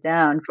pare it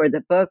down for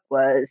the book,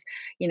 was,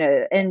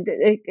 and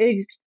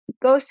it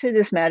goes to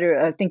this matter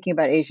of thinking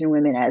about Asian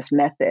women as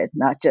method,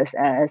 not just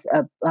as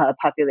a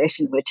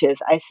population, which is,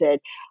 I said,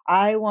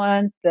 I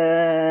want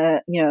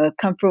the,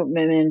 Come For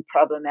Women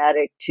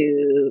problematic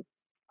to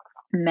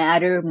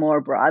matter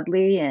more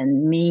broadly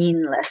and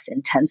mean less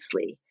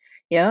intensely.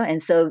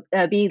 And so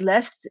be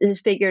less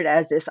figured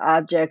as this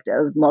object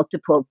of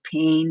multiple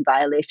pain,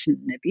 violation,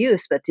 and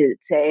abuse, but to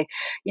say,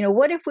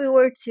 what if we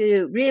were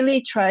to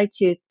really try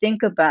to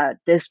think about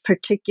this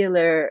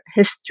particular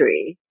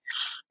history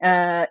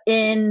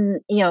in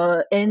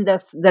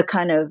the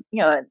kind of,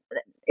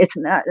 it's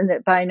not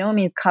by no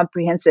means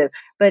comprehensive,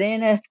 but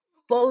in a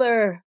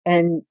fuller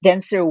and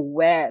denser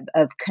web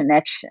of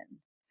connection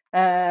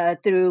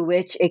through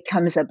which it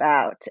comes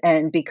about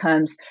and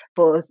becomes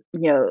both,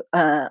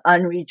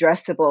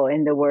 unredressable,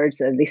 in the words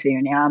of Lisa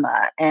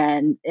Yoneyama,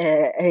 and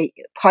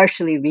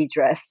partially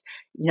redressed,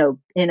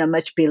 in a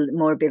much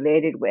more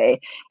belated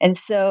way. And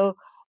so,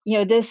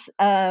 this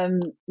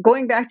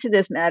going back to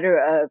this matter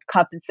of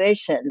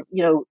compensation,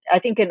 I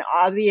think an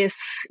obvious,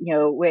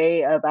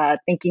 way about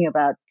thinking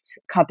about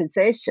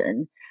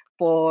compensation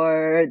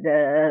for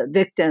the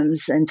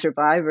victims and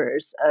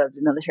survivors of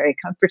the military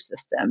comfort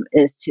system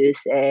is to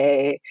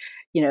say,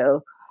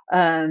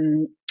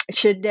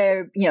 should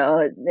there,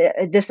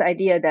 this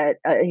idea that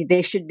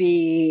they should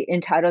be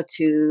entitled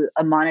to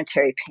a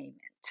monetary payment.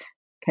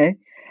 Okay.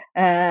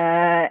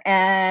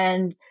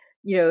 And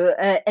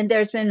and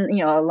there's been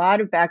a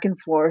lot of back and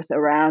forth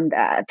around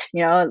that,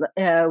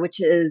 which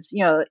is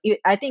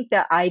I think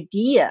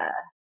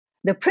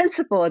the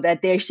principle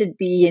that they should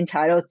be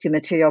entitled to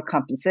material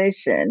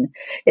compensation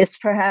is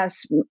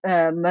perhaps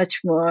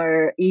much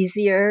more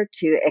easier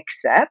to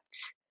accept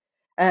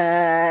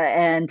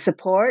and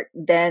support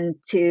than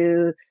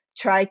to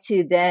try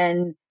to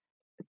then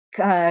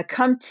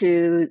come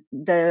to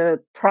the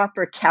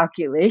proper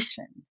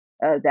calculation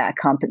of that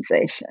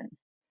compensation.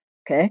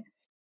 Okay.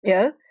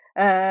 Yeah.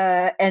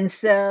 And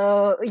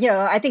so,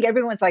 I think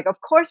everyone's like,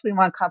 of course we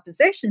want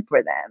compensation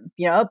for them,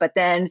 but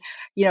then,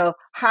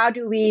 how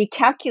do we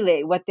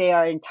calculate what they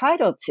are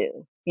entitled to?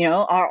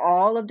 Are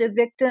all of the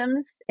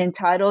victims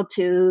entitled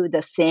to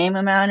the same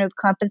amount of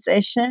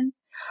compensation?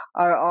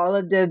 Are all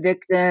of the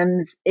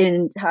victims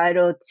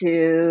entitled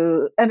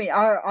to, I mean,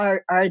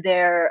 are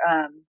there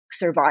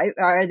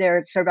are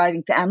there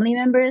surviving family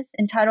members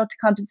entitled to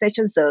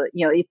compensation? So,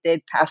 if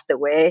they've passed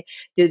away,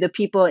 do the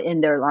people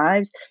in their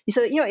lives?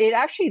 So, it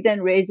actually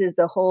then raises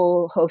a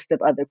whole host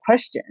of other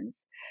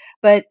questions.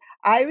 But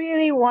I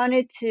really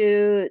wanted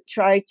to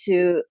try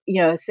to,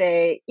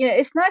 say,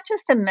 it's not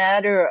just a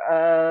matter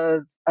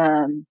of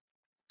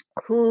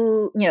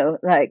who,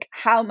 like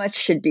how much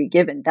should be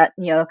given, that,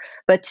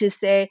 but to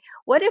say,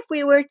 what if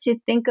we were to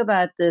think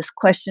about this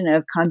question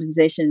of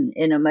compensation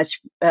in a much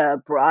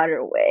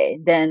broader way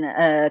than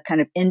a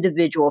kind of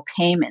individual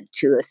payment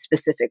to a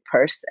specific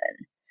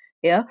person?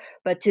 Yeah.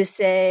 But to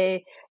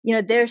say,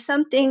 there's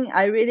something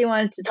I really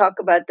wanted to talk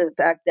about, the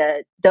fact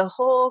that the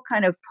whole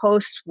kind of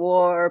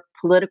post-war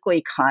political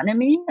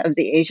economy of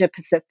the Asia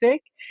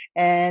Pacific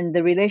and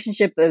the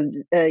relationship of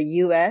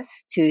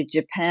US to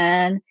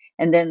Japan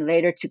and then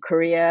later to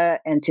Korea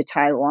and to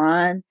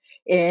Taiwan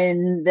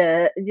in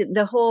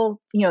the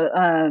whole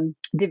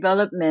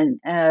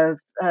development of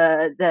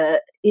the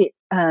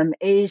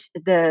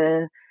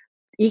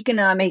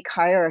economic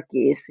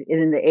hierarchies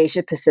in the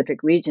Asia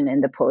Pacific region in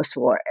the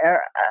post-war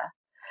era.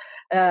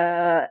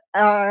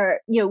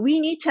 We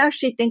need to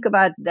actually think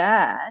about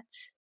that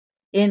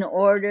in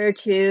order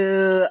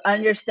to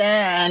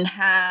understand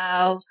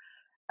how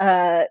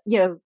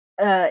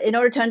in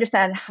order to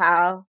understand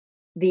how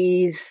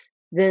this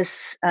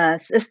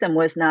system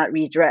was not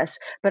redressed,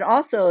 but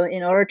also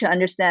in order to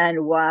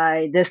understand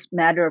why this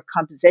matter of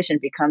compensation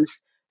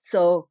becomes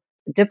so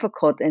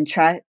difficult and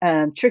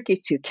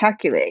tricky to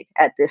calculate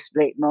at this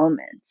late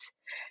moment.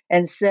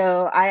 And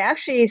so I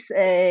actually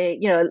say,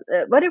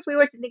 what if we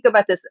were to think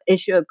about this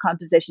issue of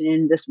compensation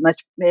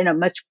in a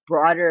much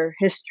broader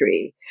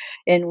history,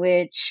 in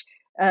which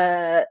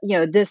certain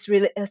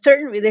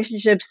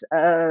relationships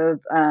of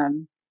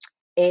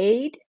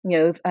aid,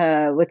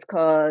 what's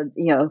called,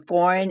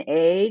 foreign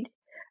aid,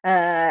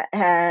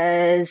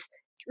 has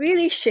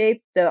really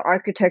shaped the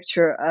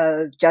architecture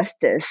of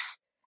justice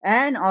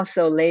and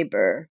also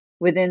labor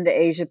within the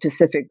Asia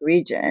Pacific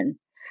region.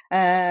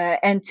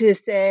 And to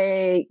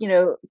say,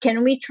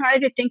 can we try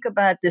to think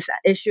about this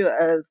issue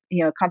of,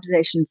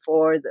 compensation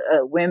for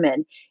the,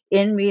 women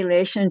in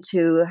relation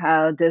to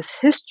how this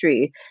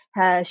history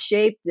has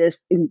shaped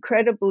this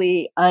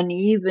incredibly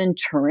uneven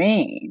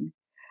terrain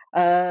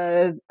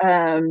of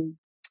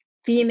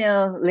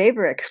female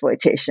labor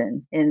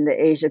exploitation in the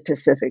Asia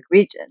Pacific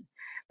region.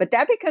 But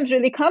that becomes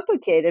really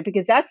complicated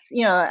because that's,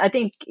 I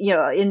think,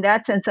 in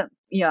that sense,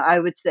 I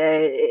would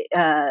say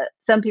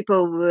some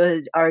people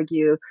would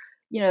argue,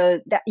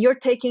 that you're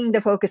taking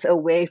the focus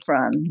away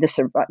from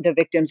the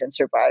victims and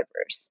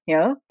survivors,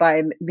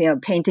 by,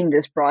 painting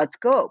this broad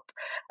scope.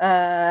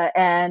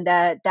 And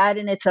that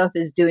in itself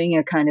is doing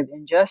a kind of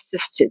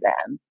injustice to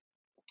them.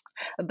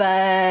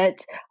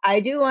 But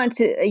I do want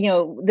to,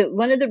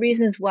 one of the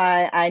reasons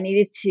why I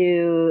needed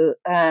to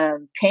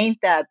paint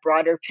that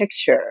broader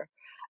picture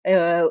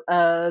of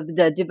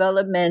the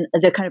development,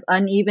 the kind of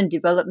uneven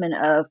development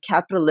of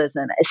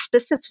capitalism,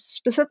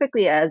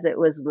 specifically as it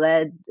was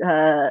led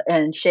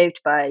and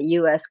shaped by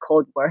U.S.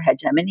 Cold War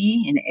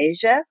hegemony in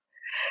Asia,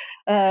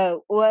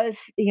 was,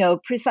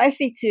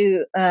 precisely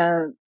to,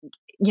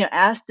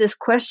 ask this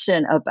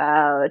question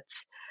about,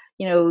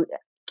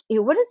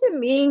 what does it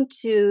mean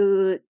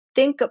to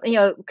think of,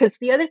 because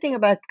the other thing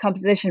about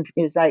composition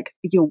is like,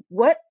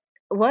 what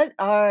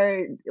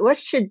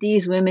should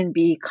these women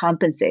be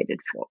compensated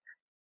for?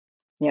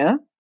 Yeah.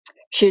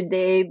 Should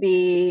they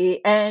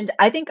be, and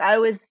I think I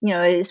was,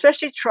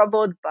 especially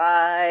troubled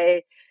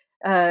by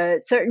a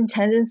certain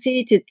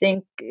tendency to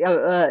think,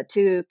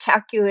 to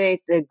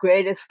calculate the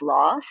greatest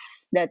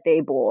loss that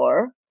they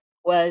bore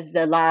was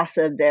the loss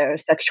of their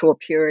sexual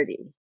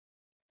purity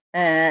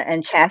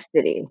and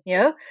chastity,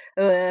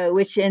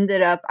 which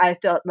ended up, I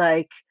felt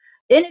like,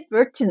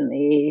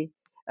 inadvertently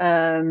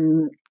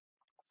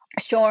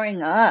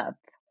shoring up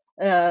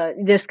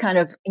this kind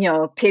of,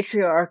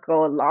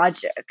 patriarchal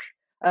logic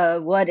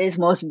of what is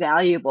most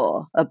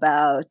valuable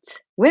about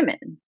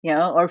women,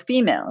 or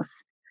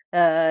females.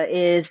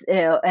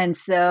 And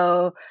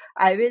so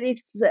I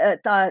really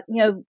thought,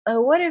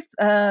 what if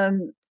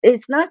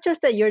it's not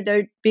just that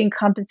they're being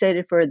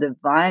compensated for the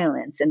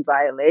violence and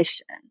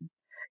violation,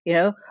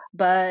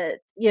 But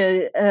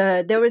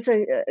there was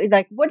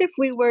like, what if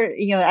we were,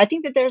 I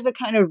think that there's a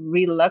kind of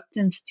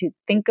reluctance to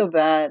think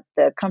about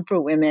the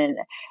comfort women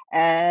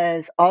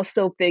as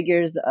also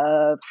figures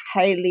of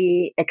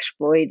highly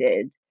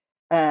exploited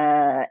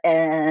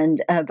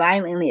and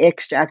violently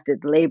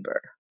extracted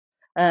labor.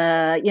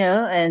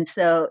 And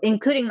so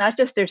including not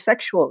just their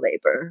sexual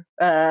labor,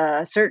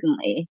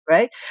 certainly,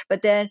 right?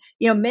 But then,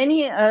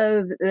 many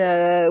of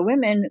the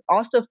women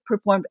also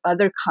performed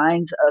other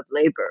kinds of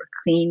labor,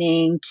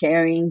 cleaning,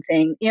 carrying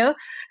things,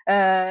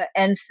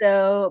 and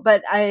so,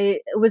 but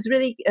I was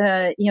really,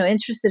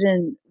 interested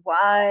in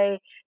why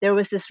there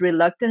was this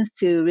reluctance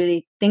to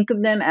really think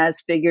of them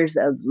as figures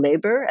of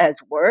labor, as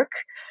work,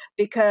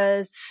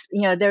 because,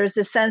 there's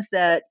a sense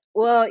that,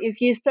 well, if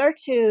you start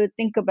to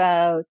think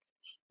about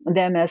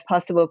them as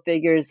possible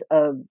figures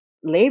of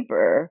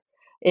labor,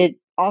 it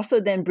also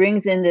then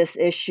brings in this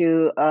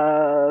issue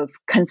of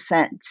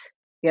consent.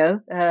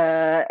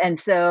 And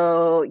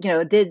so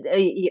did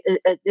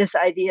this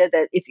idea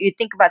that if you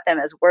think about them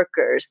as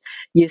workers,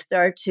 you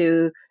start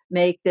to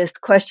make this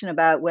question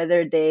about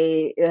whether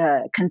they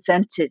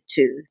consented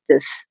to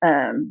this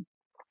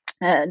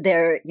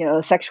their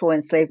sexual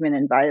enslavement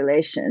and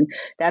violation,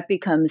 that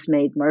becomes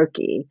made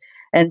murky.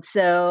 And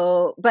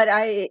so, but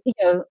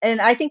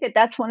and I think that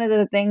that's one of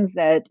the things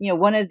that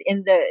one of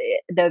in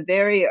the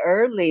very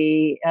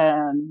early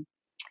uh,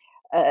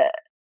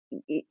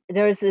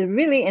 there's a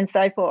really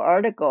insightful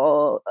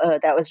article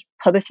that was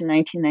published in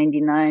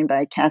 1999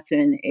 by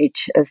Catherine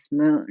H.S.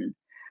 Moon,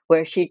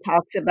 where she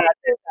talks about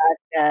the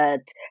fact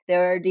that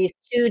there are these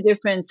two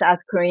different South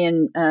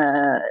Korean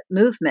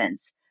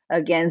movements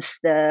against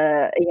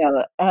the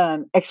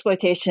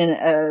exploitation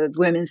of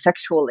women's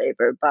sexual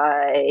labor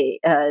by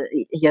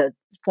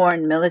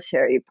foreign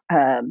military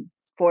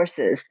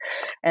forces.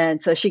 And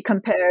so she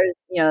compares,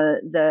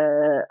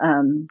 the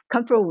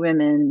comfort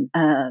women,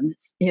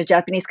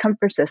 Japanese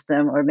comfort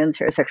system or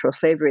military sexual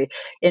slavery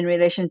in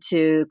relation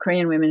to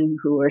Korean women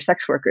who were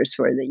sex workers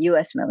for the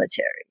U.S.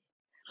 military.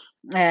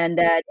 And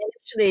that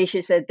initially,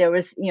 she said, there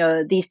was,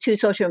 these two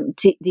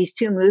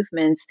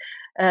movements.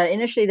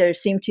 Initially, there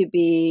seemed to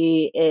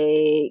be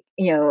a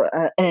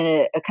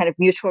kind of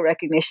mutual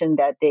recognition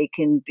that they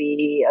can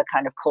be a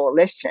kind of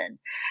coalition,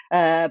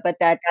 but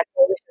that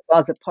coalition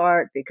falls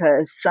apart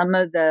because some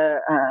of the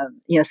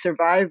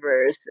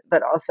survivors,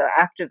 but also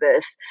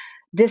activists,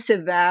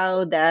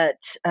 disavow that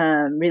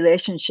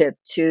relationship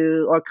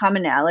to or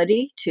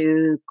commonality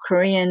to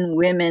Korean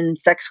women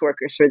sex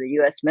workers for the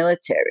U.S.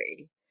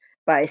 military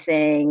by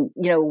saying,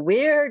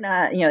 we're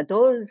not,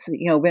 those,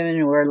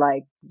 women were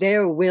like,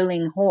 they're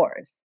willing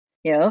whores.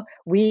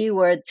 We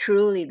were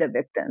truly the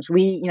victims.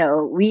 We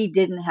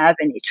didn't have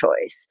any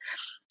choice.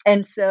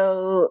 And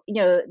so,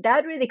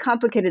 that really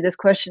complicated this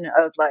question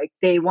of like,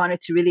 they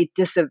wanted to really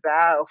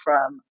disavow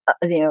from,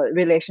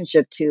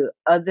 relationship to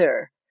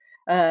other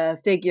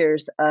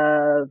figures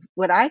of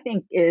what I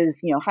think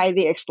is,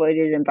 highly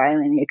exploited and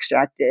violently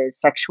extracted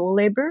sexual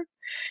labor.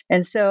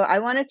 And so I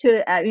wanted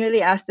to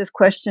really ask this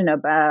question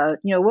about,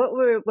 what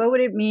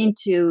would it mean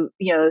to,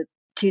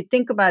 to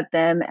think about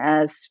them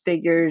as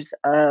figures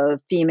of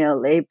female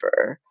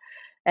labor?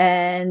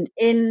 And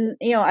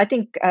I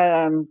think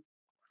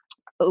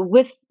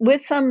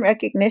with some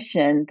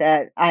recognition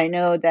that I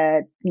know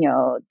that,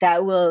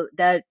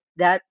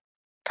 that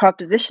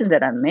proposition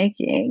that I'm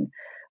making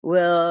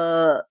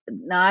will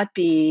not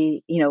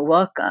be,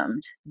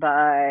 welcomed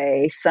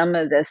by some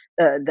of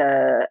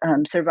the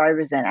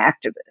survivors and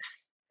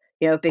activists,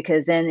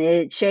 because then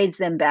it shades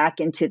them back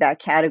into that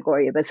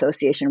category of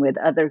association with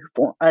other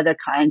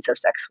kinds of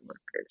sex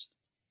workers.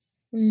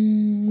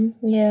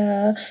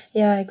 Yeah,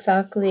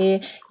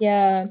 exactly.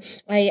 Yeah,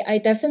 I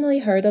definitely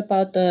heard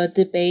about the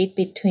debate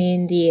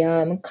between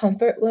the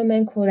comfort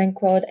women, quote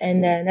unquote,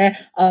 and then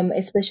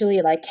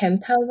especially like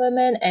Camptown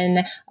women,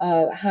 and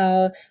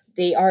how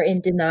they are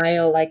in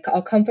denial, like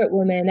comfort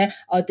women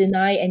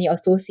deny any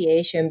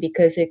association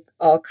because it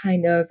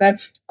kind of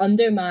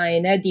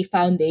undermine the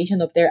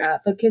foundation of their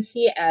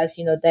advocacy as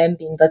them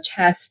being the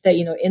chaste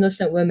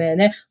innocent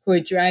women who are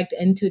dragged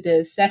into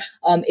this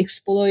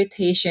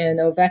exploitation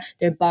of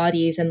their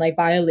bodies and like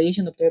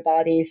violation of their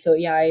bodies. So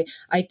yeah,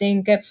 I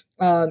think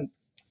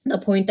the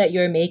point that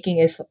you're making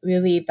is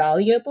really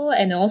valuable,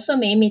 and also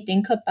made me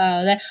think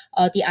about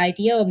the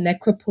idea of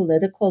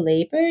necropolitical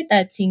labor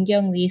that Jin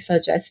Kyung Lee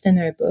suggests in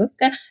her book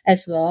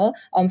as well.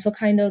 So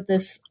kind of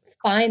this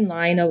fine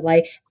line of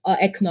like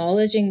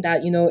acknowledging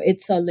that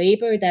it's a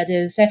labor that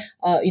is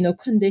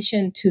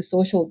conditioned to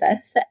social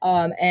death,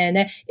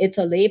 and it's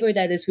a labor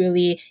that is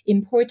really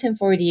important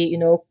for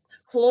the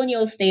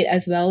colonial state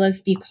as well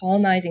as the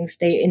colonizing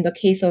state in the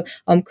case of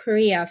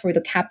Korea for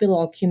the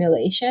capital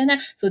accumulation.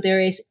 So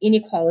there is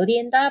inequality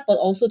in that, but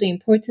also the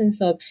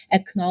importance of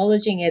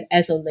acknowledging it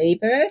as a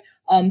labor,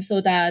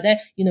 so that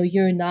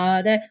you're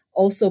not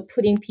also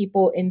putting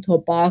people into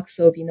a box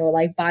of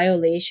like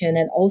violation,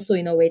 and also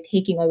in a way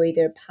taking away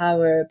their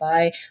power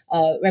by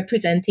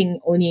representing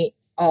only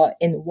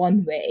in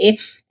one way.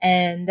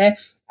 And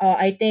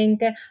I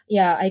think,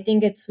 I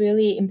think it's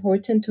really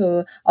important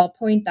to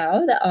point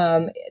out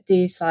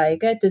these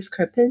like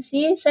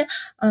discrepancies.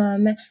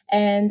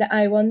 And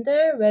I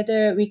wonder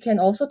whether we can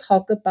also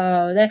talk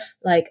about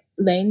like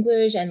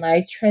language and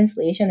like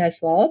translation as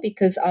well,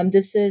 because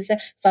this is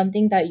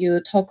something that you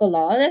talk a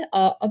lot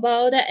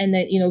about, and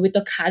then with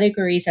the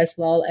categories as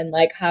well, and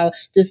like how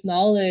this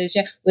knowledge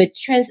with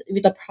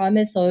the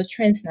promise of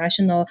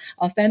transnational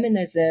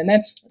feminism,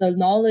 the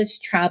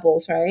knowledge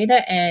travels, right?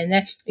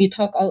 And you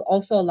talk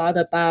also a lot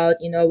about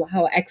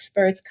how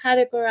experts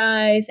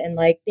categorize and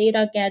like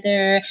data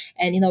gather,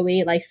 and in a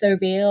way like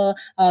surveil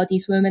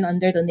these women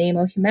under the name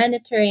of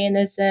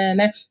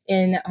humanitarianism.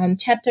 In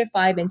chapter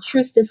 5 in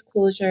Truth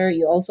Disclosure,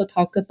 you also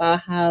talk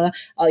about how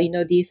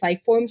these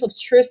like forms of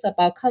truth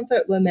about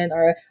comfort women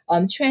are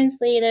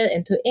translated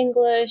into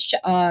English,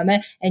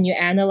 and you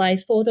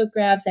analyze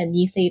photographs and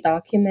essay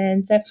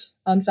documents.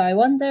 So I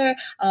wonder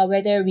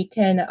whether we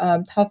can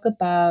talk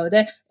about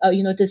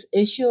this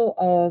issue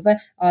of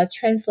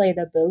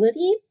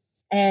translatability,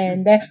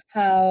 and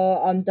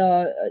how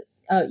the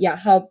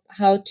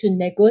how to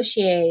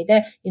negotiate,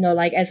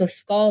 like as a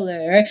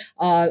scholar,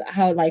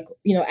 how like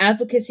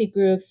advocacy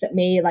groups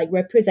may like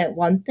represent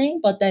one thing,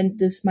 but then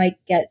this might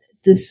get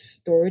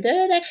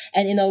distorted,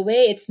 and in a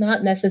way it's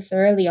not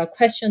necessarily a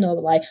question of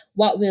like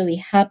what really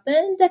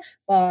happened,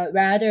 but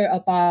rather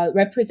about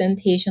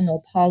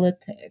representational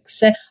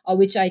politics,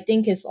 which I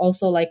think is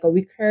also like a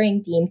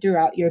recurring theme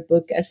throughout your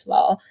book as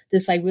well,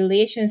 this like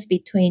relations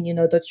between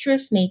the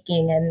truth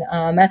making and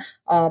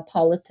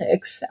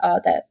politics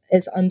that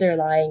is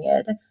underlying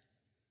it.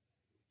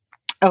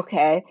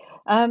 Okay.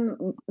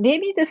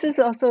 Maybe this is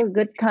also a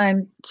good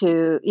time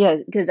to,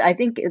 because I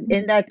think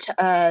in that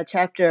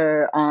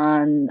chapter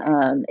on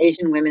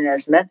Asian women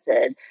as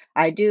method,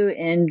 I do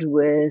end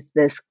with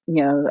this,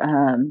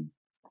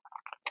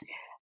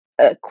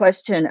 a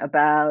question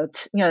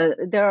about,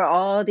 there are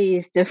all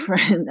these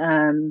different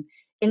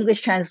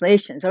English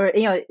translations, or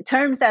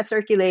terms that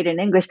circulate in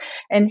English.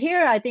 And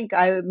here I think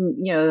I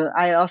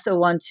also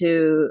want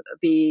to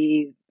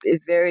be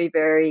very,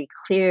 very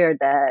clear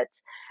that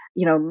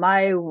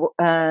my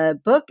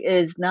book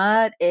is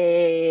not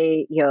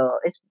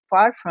it's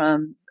far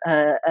from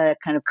a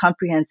kind of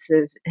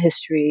comprehensive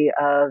history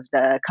of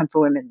the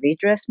Comfort Women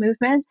redress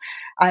movement.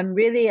 I'm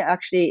really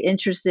actually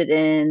interested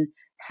in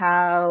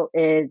how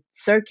it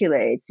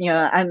circulates.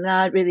 I'm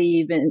not really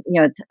even,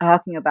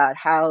 talking about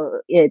how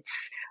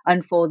it's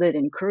unfolded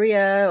in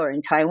Korea or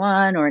in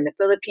Taiwan or in the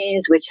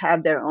Philippines, which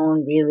have their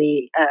own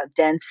really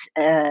dense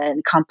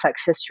and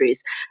complex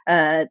histories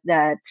that,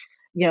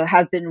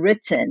 have been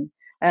written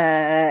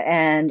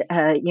and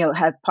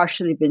have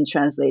partially been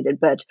translated.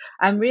 But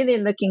I'm really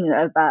looking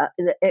at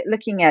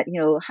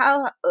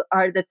how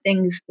are the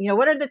things,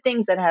 what are the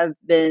things that have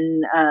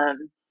been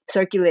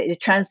circulated,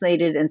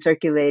 translated, and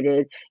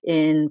circulated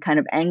in kind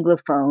of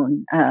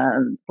Anglophone,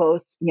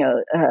 both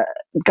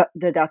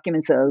the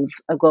documents of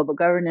global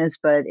governance,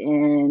 but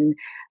in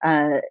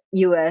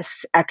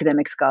U.S.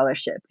 academic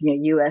scholarship,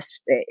 U.S.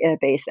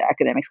 based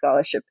academic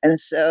scholarship, and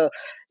so.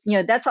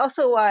 That's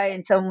also why,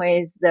 in some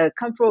ways, the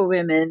Comfort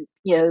Women,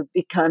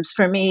 becomes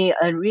for me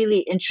a really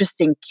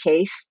interesting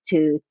case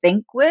to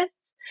think with,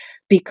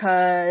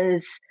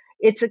 because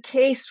it's a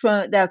case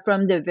from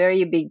the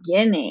very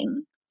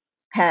beginning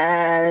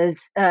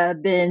has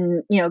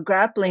been,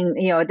 grappling,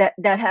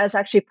 that has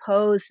actually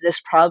posed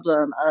this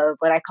problem of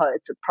what I call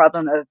it's a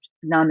problem of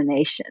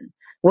nomination.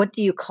 What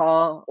do you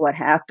call what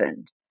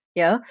happened?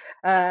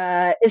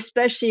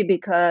 Especially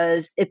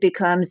because it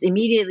becomes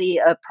immediately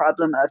a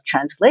problem of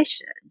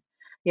translation.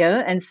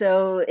 And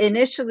so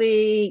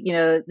initially,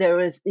 there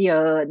was,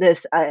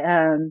 this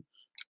kind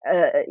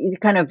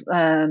of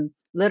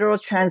literal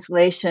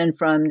translation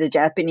from the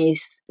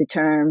Japanese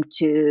term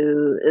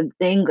to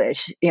the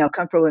English,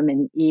 comfort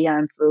women,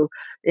 ianfu,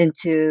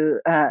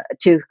 into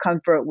to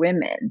comfort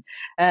women.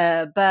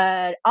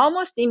 But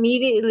almost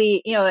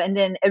immediately, and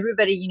then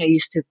everybody,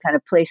 used to kind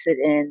of place it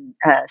in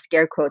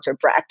scare quotes or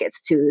brackets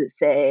to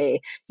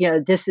say,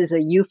 this is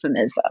a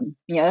euphemism,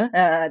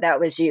 that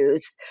was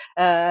used.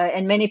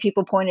 And many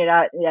people pointed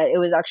out that it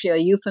was actually a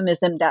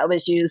euphemism that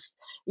was used.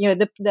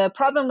 The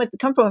problem with the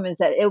comfort women is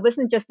that it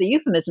wasn't just a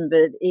euphemism,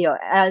 but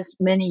as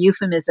many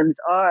euphemisms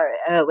are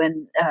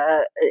when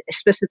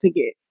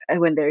specifically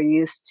when they're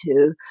used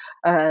to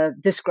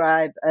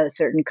describe a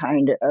certain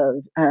kind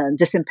of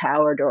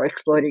disempowered or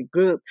exploited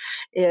group,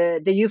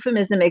 the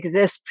euphemism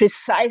exists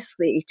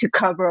precisely to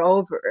cover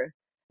over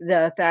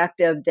the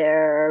fact of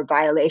their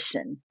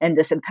violation and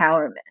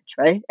disempowerment,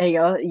 right? And,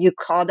 you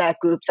call that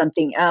group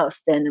something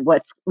else than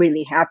what's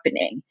really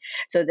happening,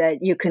 so that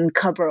you can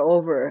cover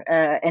over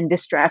and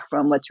distract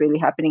from what's really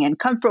happening. And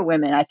comfort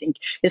women, I think,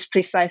 is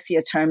precisely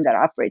a term that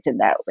operates in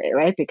that way,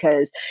 right?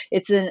 Because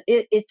it's a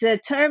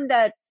term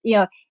that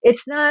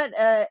it's not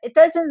it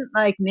doesn't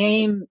like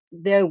name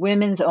the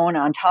women's own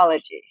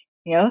ontology.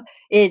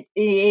 It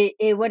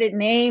what it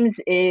names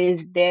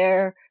is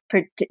their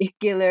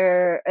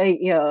particular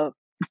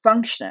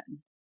function,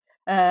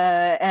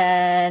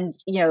 and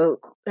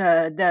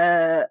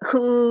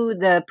who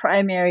the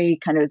primary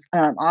kind of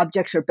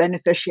objects or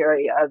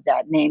beneficiary of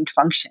that named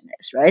function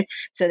is, right?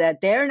 So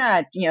that they're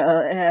not,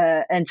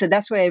 and so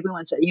that's why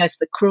everyone said, it's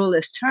the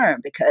cruelest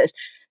term, because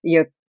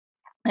you're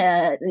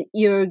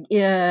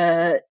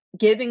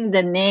giving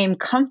the name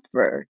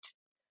comfort,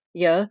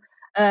 to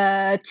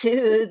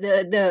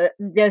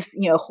this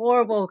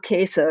horrible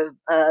case of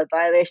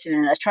violation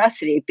and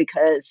atrocity,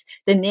 because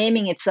the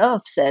naming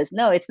itself says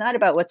no, it's not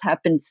about what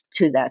happens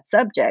to that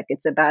subject,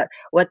 it's about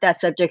what that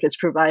subject is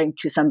providing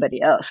to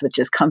somebody else, which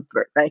is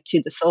comfort, right,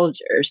 to the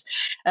soldiers.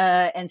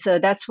 And so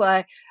that's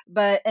why.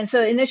 And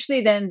so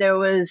initially, then there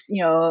was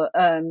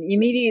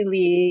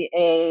immediately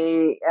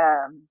a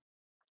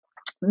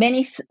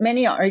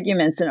many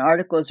arguments and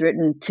articles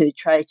written to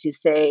try to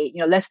say,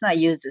 let's not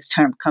use this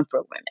term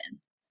comfort women.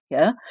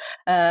 Yeah.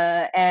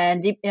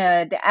 And the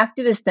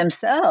activists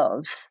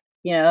themselves,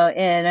 in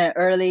an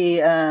early,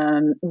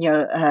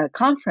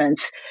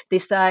 conference,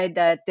 decide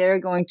that they're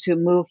going to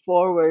move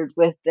forward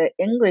with the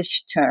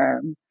English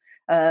term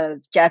of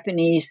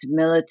Japanese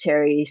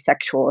military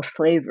sexual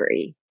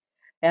slavery.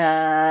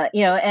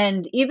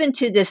 And even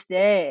to this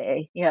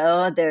day,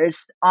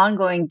 there's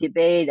ongoing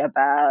debate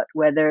about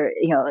whether,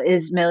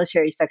 is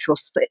sexual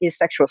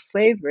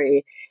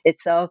slavery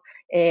itself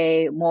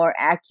a more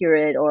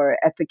accurate or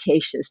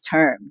efficacious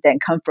term than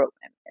comfort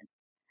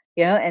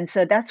women. And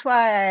so that's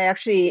why I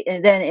actually,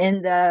 and then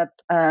ended up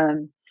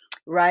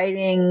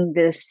writing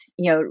this,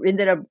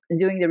 ended up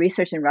doing the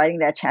research and writing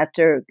that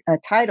chapter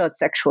titled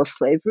Sexual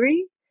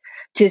Slavery,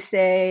 to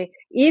say,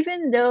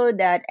 even though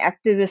that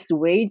activists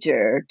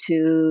wager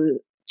to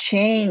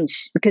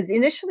change, because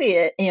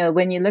initially,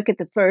 when you look at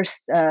the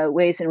first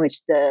ways in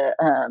which the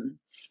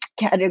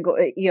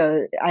category,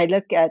 I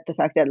look at the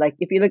fact that, like,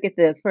 if you look at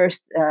the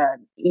first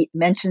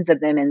mentions of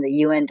them in the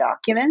UN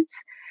documents,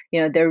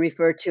 they're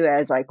referred to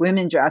as like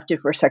women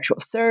drafted for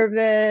sexual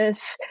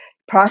service,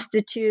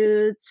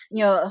 prostitutes,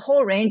 a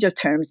whole range of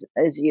terms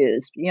is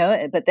used,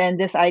 but then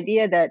this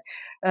idea that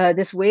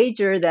this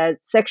wager that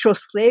sexual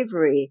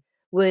slavery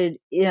would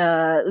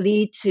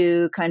lead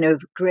to kind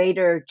of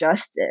greater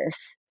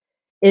justice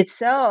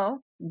itself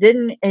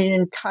didn't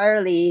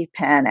entirely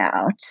pan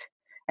out.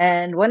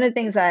 And one of the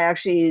things I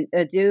actually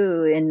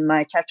do in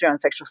my chapter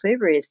on sexual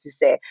slavery is to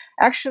say,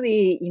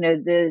 actually,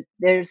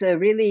 there's a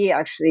really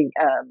actually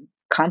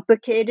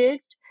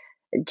complicated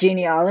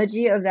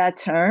genealogy of that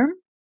term,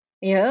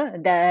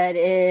 that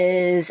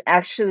is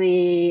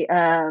actually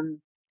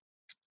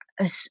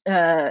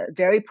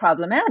very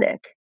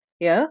problematic.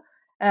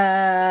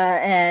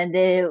 And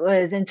it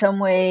was in some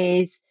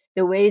ways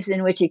the ways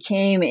in which it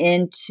came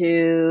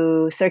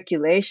into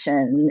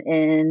circulation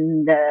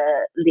in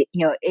the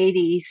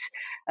 80s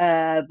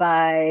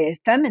by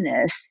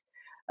feminists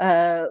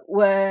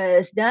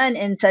was done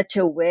in such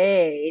a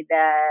way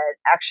that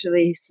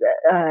actually,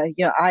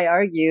 I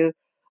argue,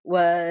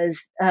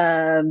 was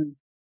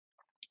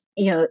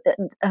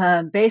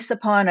based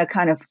upon a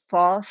kind of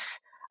false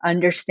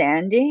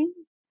understanding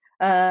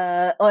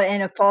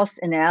and a false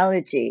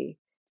analogy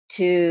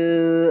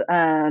to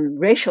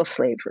racial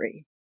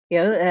slavery.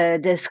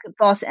 This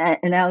false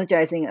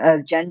analogizing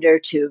of gender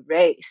to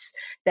race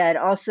that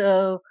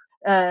also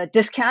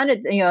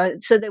discounted.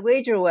 So the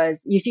wager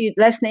was,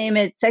 let's name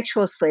it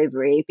sexual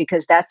slavery,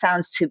 because that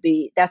sounds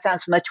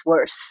much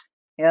worse,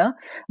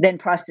 than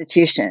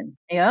prostitution,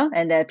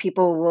 and that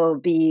people will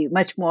be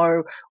much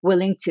more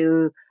willing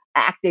to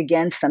act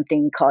against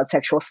something called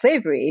sexual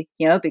slavery,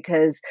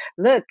 because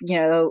look,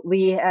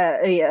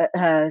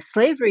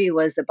 slavery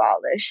was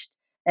abolished.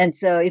 And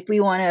so if we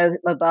want to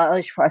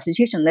abolish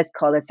prostitution, let's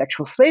call it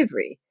sexual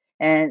slavery.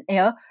 And,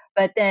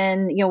 but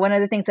then, one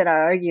of the things that I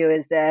argue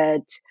is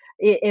that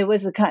it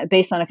was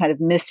based on a kind of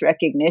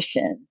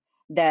misrecognition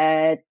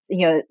that,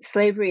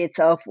 slavery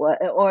itself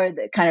or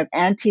the kind of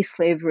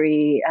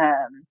anti-slavery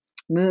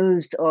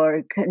moves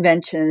or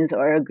conventions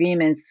or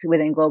agreements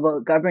within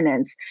global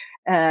governance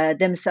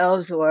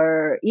themselves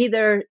were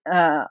either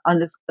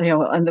on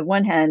the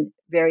one hand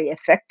very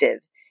effective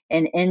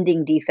in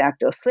ending de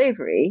facto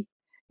slavery,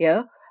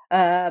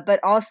 but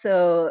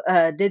also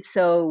did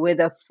so with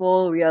a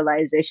full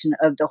realization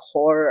of the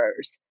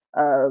horrors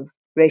of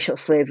racial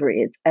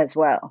slavery as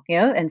well,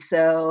 and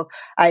so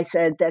I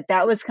said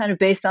that was kind of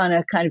based on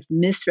a kind of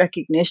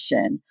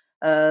misrecognition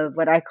of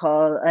what I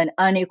call an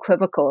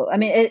unequivocal,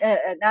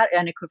 not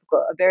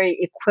unequivocal, a very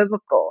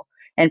equivocal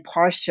and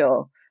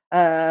partial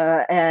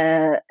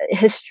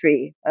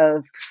history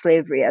of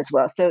slavery as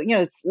well. So,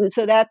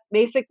 so that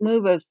basic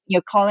move of,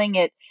 calling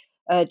it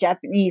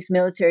Japanese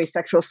military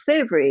sexual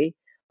slavery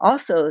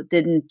also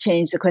didn't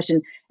change the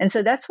question. And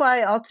so that's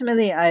why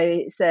ultimately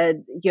I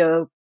said,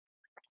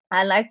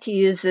 I like to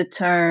use the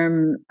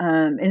term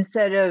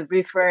instead of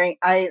referring.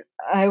 I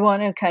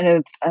want to kind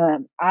of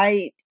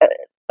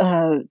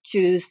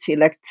choose to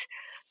elect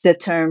the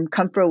term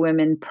comfort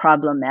women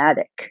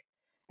problematic,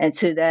 and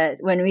so that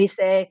when we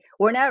say,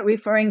 we're not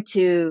referring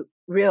to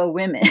real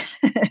women,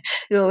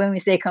 when we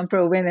say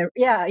comfort women,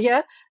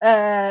 we're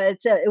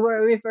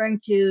referring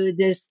to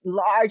this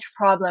large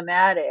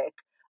problematic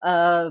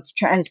of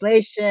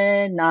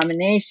translation,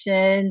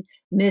 nomination,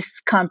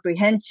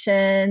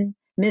 miscomprehension,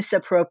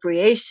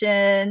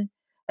 misappropriation,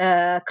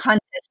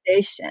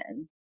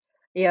 contestation.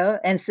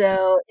 And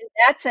so in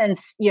that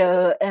sense,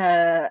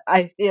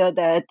 I feel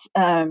that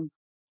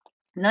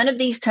none of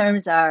these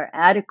terms are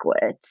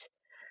adequate,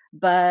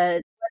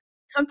 but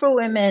Comfort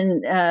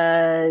Women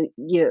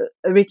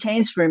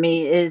retains for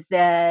me is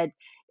that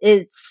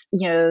it's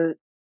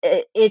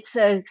it's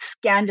a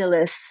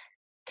scandalous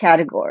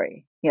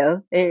category.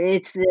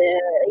 It's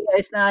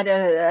not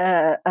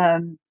a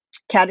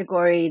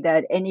category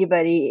that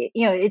anybody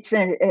it's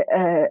an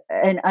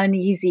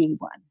uneasy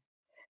one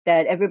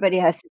that everybody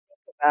has to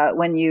think about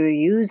when you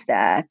use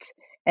that,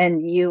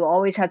 and you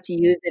always have to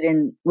use it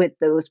in with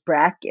those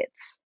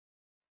brackets.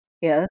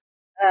 Yeah.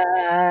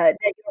 That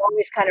you're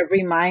always kind of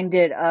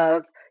reminded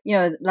of,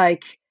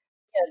 like,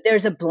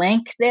 there's a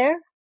blank there,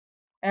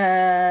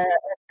 and,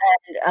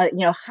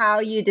 how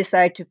you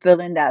decide to fill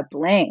in that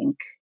blank,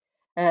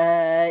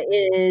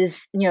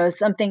 is,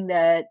 something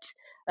that,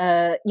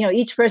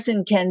 each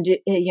person can do,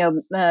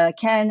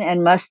 can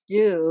and must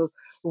do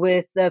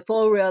with the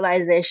full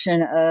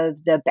realization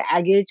of the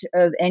baggage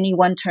of any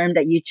one term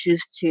that you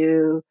choose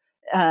to,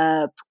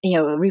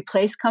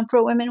 replace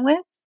comfort women with.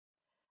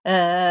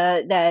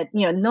 That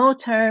no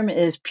term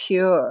is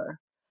pure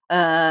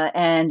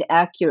and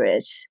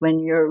accurate when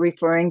you're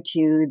referring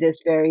to this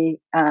very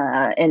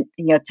and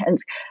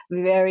tense,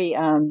 very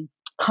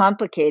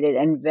complicated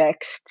and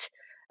vexed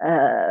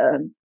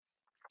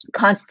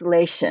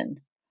constellation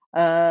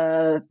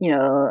of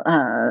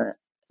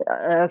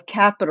of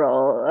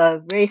capital,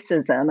 of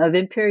racism, of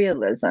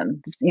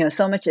imperialism.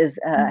 So much is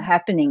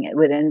happening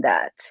within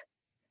that.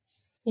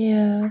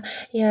 Yeah,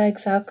 yeah,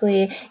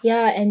 exactly.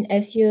 Yeah, and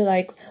as you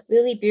like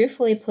really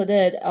beautifully put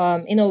it,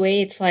 in a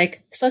way, it's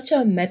like such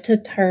a meta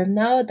term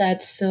now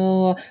that's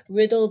so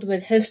riddled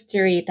with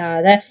history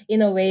that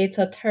in a way it's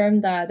a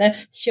term that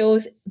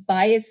shows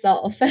by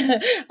itself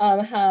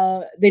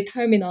how the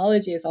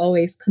terminology is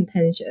always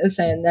contentious,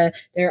 and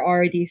there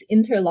are these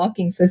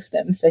interlocking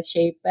systems that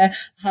shape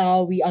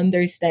how we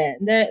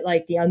understand,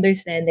 like the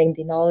understanding,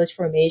 the knowledge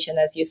formation,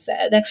 as you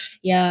said.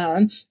 Yeah.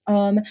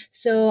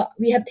 So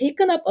we have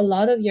taken up a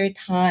lot of your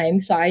time,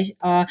 so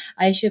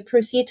I should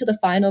proceed to the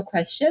final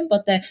question.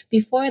 But then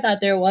before that,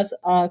 there was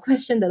a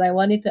question that I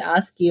wanted to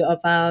ask you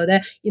about.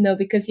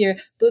 Because your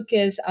book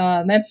is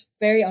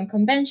very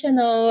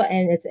unconventional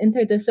and it's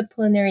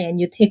interdisciplinary, and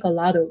you take a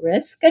lot of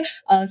risk.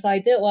 So I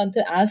did want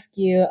to ask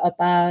you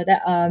about,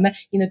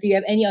 do you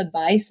have any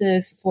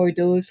advices for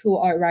those who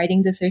are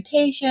writing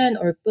dissertation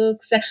or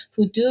books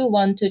who do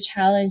want to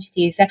challenge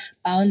these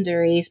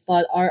boundaries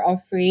but are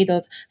afraid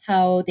of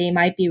how they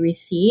might be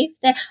received?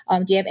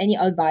 Do you have any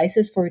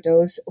advices for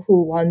those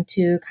who want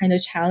to kind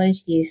of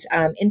challenge these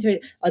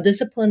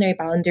interdisciplinary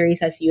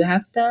boundaries as you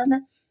have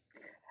done?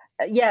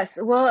 Yes.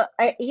 Well,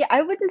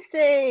 I wouldn't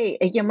say,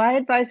 my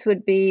advice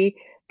would be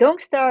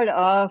don't start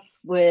off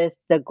with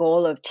the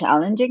goal of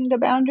challenging the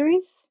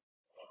boundaries.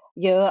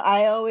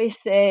 I always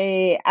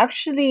say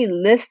actually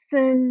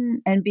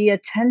listen and be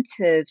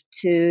attentive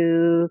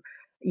to,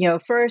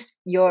 first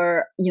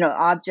your,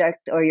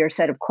 object or your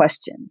set of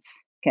questions.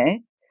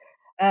 Okay.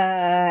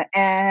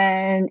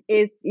 And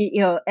if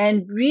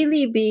and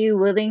really be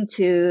willing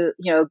to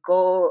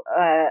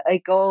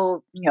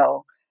go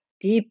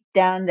deep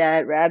down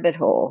that rabbit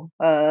hole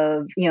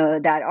of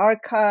that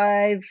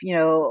archive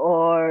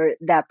or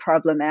that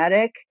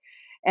problematic.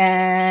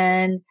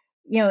 And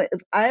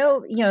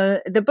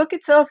the book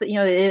itself,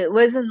 it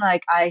wasn't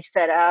like I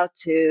set out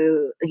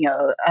to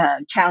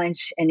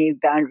challenge any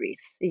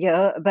boundaries,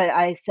 but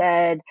I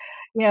said,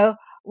 you know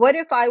what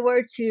if I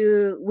were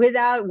to,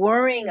 without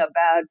worrying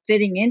about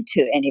fitting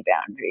into any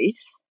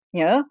boundaries,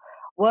 you know,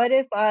 what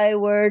if I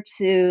were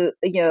to,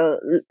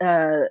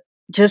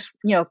 just,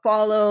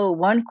 follow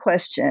one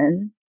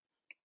question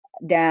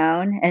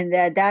down, and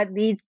that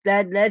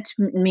led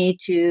me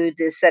to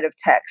this set of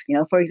text.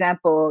 For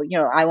example,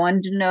 I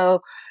wanted to know,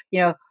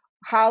 you know,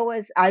 how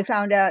was I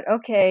found out,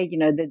 okay,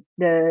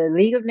 the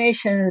League of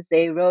Nations,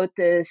 they did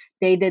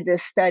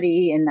this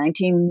study in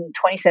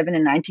 1927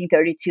 and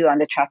 1932 on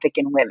the traffic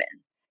in women.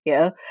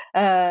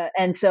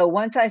 And so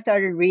once I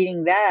started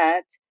reading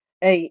that,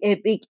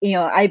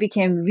 I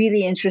became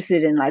really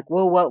interested in, like,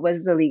 well, what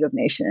was the League of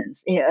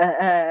Nations?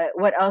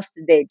 What else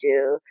did they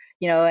do?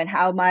 And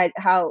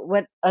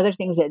what other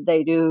things that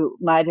they do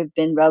might have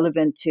been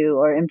relevant to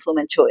or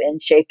influential in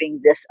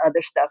shaping this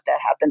other stuff that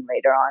happened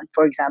later on,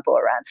 for example,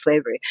 around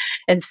slavery.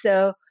 And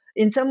so,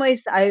 in some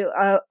ways,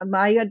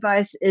 my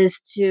advice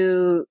is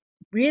to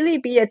really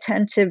be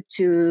attentive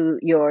to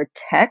your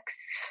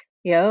texts,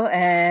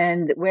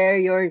 and where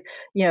you're,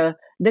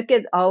 look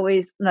at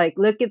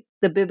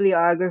the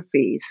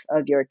bibliographies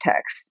of your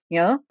text,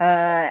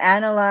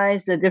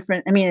 analyze the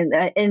different,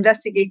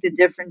 investigate the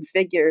different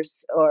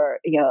figures or,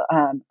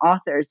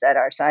 authors that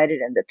are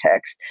cited in the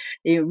text.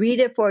 You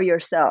read it for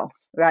yourself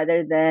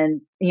rather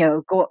than,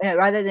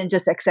 rather than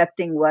just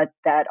accepting what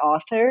that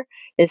author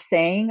is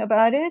saying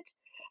about it.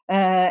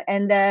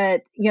 and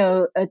that,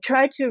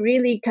 try to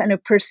really kind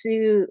of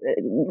pursue,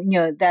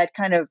 that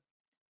kind of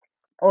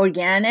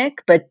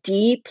organic but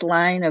deep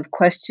line of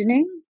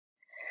questioning,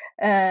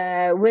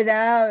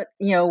 without,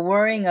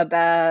 worrying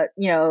about,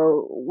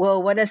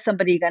 well, what is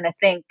somebody going to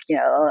think?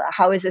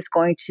 How is this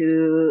going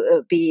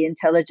to be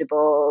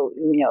intelligible,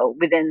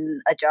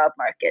 within a job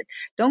market?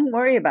 Don't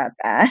worry about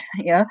that.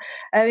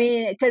 I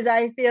mean, because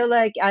I feel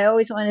like I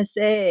always want to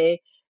say,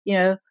 you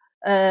know,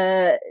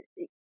 uh,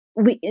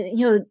 we,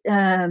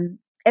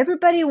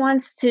 everybody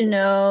wants to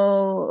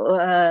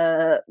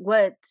know,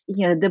 what,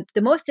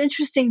 the most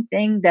interesting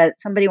thing that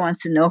somebody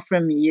wants to know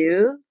from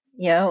you,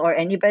 or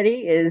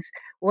anybody, is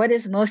what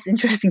is most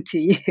interesting to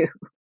you.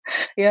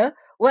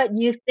 What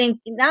you think,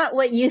 not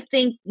what you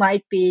think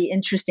might be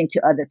interesting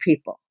to other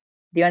people.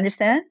 Do you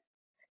understand?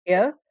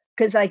 Yeah,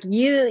 because like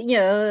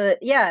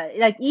yeah,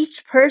 like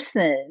each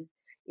person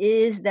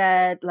is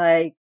that,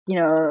 like,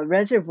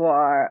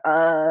 reservoir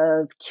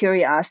of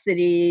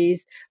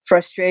curiosities,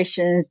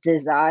 frustrations,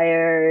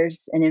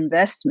 desires, and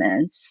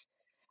investments.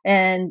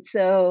 And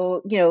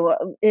so,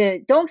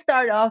 don't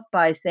start off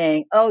by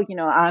saying, oh,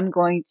 I'm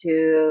going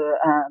to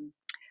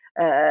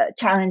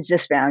challenge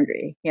this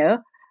boundary,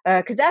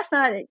 because that's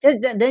not,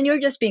 then you're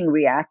just being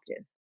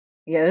reactive.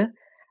 Yeah.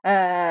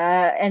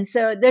 And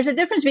so there's a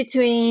difference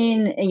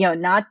between,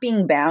 not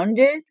being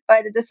bounded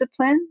by the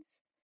disciplines,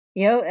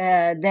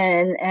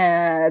 then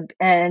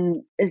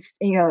and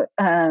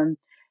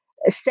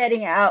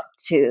setting out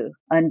to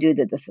undo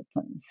the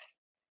disciplines.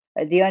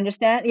 Do you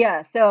understand?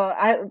 Yeah. So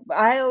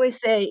I always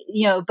say,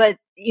 but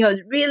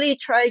really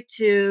try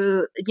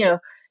to,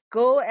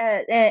 go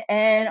at,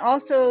 and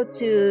also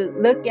to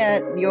look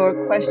at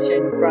your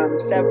question from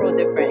several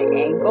different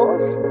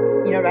angles,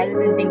 rather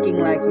than thinking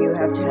like you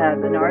have to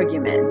have an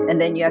argument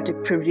and then you have to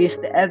produce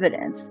the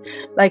evidence.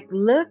 Like,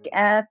 look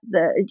at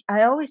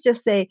I always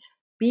just say,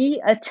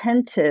 be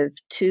attentive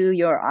to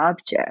your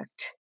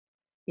object,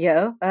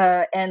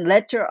 and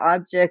let your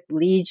object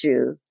lead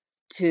you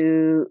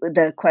to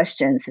the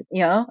questions,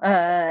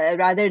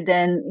 rather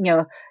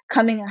than,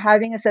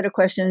 having a set of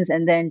questions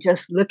and then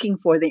just looking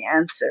for the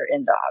answer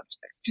in the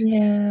object.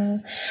 Yeah,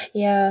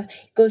 yeah.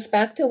 Goes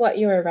back to what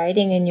you were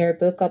writing in your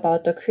book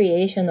about the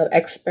creation of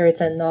experts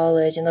and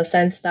knowledge, in the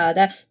sense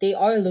that they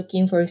are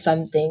looking for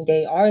something,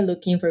 they are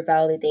looking for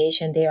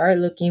validation, they are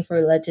looking for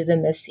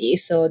legitimacy.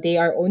 So they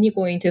are only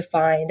going to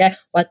find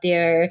what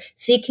they're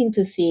seeking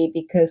to see,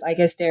 because I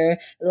guess their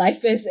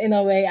life is, in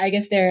a way, I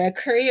guess their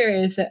career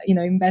is,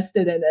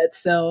 invested in it.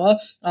 So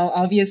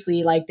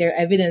obviously, like, their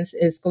evidence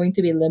is going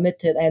to be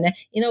limited and,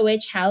 in a way,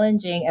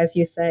 challenging, as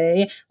you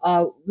say,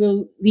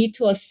 will lead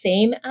to a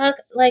same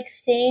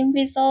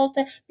result,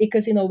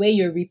 because in a way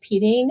you're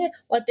repeating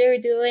what they're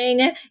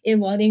doing in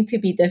wanting to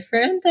be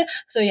different.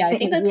 So yeah, I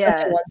think that's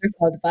such a Yes.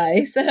 wonderful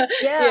advice. Yeah,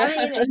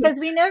 I mean, because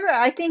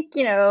I think,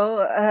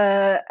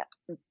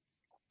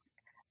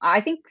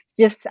 I think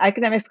just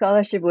academic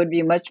scholarship would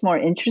be much more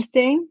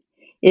interesting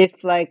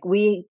if, like,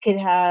 we could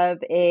have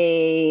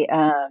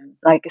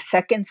like a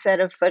second set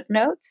of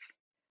footnotes,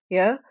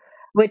 yeah,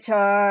 which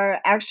are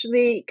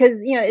actually,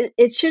 because,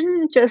 it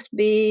shouldn't just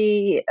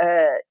be,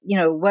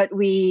 what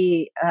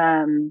we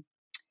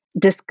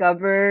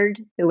discovered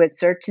with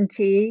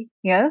certainty,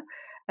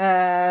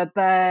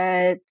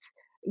 but,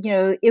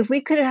 if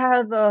we could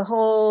have a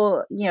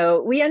whole,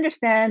 we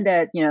understand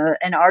that,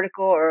 an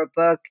article or a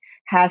book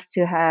has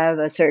to have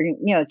a certain,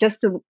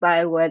 just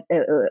by what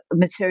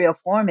material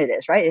form it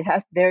is, right?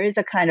 There is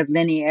a kind of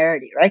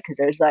linearity, right? Because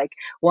there's like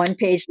one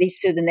page leads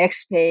to the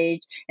next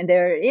page, and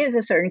there is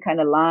a certain kind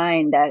of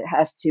line that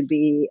has to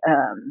be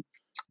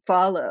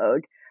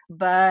followed.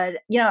 But,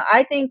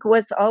 I think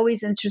what's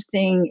always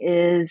interesting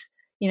is,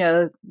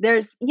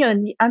 there's,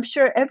 I'm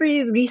sure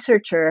every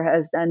researcher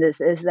has done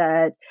this, is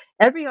that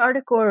every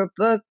article or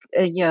book,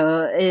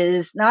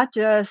 is not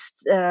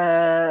just,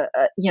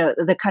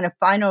 the kind of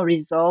final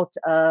result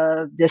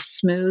of this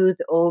smooth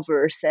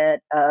over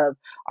set of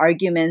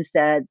arguments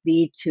that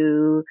lead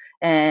to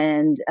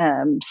and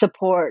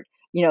support,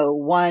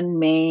 one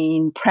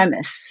main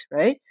premise,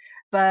 right?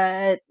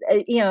 But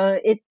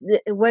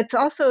what's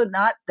also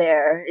not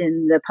there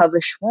in the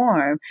published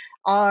form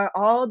are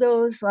all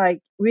those,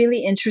 like,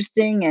 really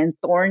interesting and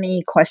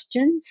thorny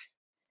questions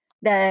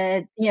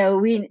that,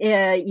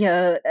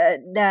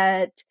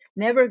 that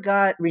never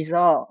got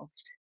resolved.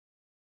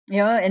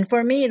 And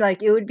for me,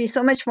 like, it would be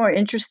so much more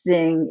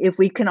interesting if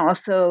we can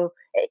also,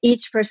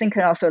 each person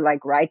can also,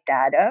 like, write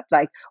that up,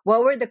 like,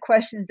 what were the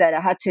questions that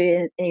I had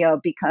to,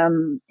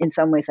 become in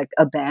some ways, like,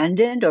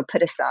 abandoned or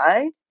put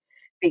aside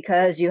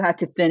because you had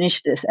to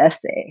finish this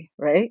essay,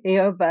 right?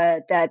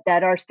 But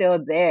that are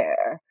still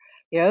there,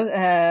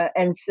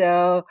 and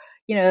so,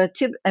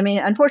 I mean,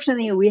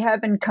 unfortunately, we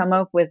haven't come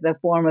up with a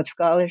form of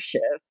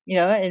scholarship,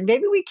 and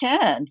maybe we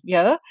can,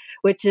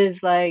 which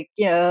is like,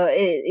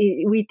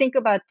 we think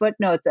about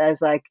footnotes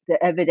as like the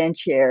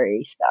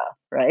evidentiary stuff,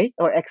 right?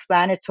 Or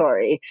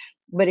explanatory.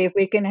 But if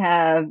we can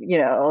have,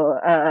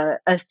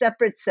 a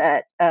separate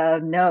set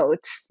of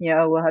notes,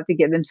 we'll have to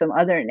give them some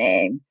other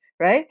name,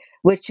 right?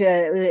 Which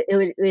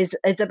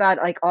is about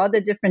like all the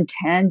different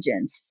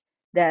tangents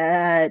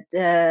that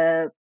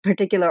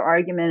particular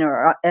argument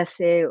or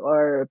essay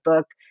or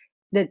book,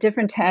 the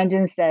different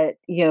tangents that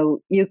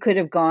you could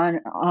have gone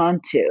on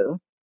to,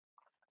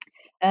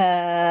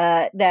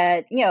 that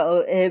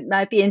it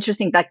might be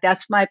interesting, like that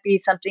might be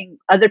something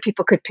other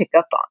people could pick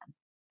up on,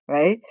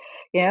 right?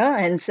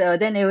 And so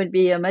then it would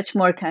be a much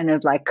more kind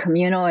of like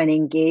communal and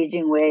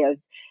engaging way of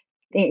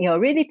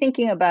really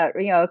thinking about,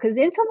 because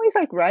in some ways,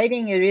 like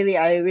writing,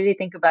 I really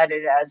think about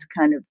it as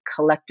kind of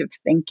collective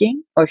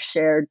thinking or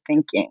shared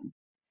thinking,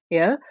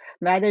 yeah,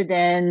 rather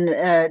than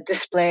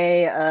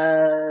display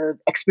of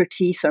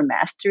expertise or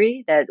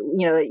mastery that,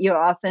 you're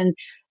often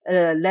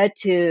led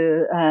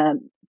to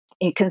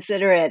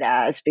consider it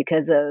as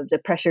because of the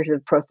pressures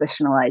of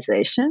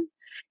professionalization,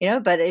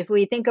 but if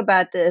we think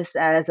about this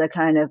as a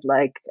kind of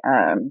like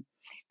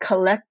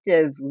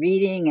collective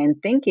reading and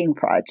thinking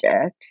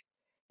project,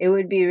 it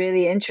would be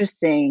really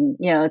interesting,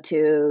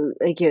 to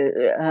like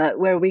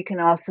where we can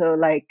also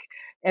like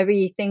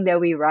everything that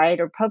we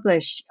write or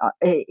publish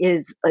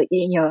is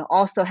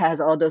also has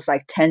all those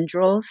like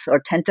tendrils or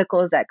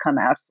tentacles that come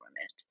out from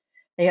it.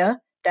 Yeah,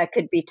 that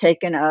could be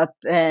taken up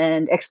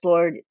and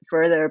explored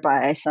further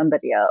by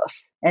somebody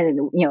else,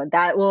 and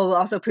that will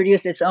also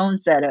produce its own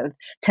set of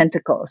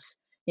tentacles.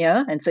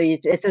 And so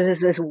it's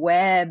this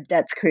web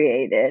that's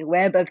created,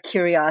 web of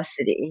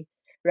curiosity,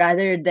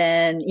 rather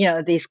than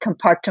these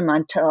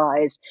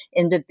compartmentalized,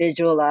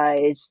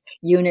 individualized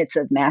units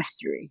of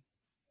mastery.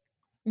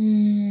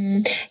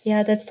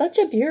 Yeah, that's such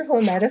a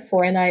beautiful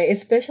metaphor, and I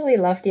especially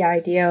love the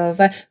idea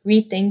of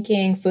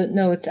rethinking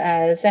footnotes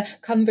as a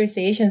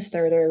conversation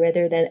starter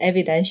rather than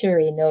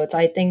evidentiary notes.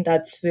 I think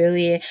that's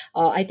really,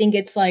 I think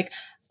it's like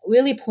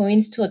really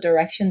points to a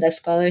direction that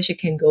scholarship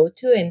can go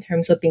to in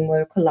terms of being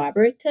more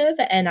collaborative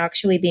and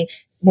actually being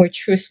more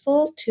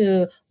truthful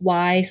to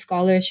why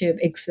scholarship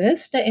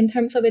exists in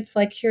terms of its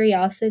like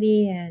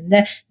curiosity and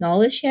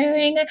knowledge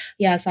sharing.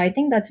 Yeah, so I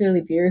think that's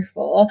really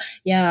beautiful.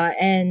 Yeah,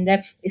 and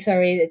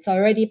sorry, it's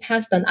already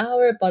past an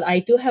hour, but I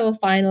do have a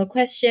final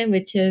question,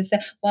 which is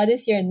what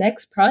is your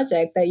next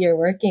project that you're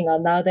working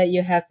on now that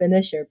you have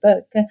finished your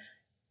book?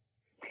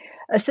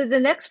 So the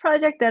next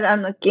project that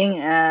I'm looking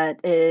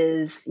at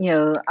is,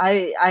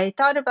 I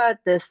thought about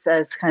this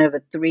as kind of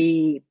a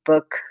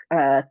 3-book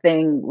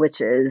thing,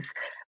 which is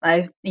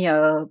my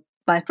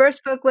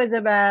first book was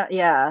about,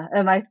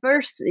 my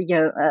first,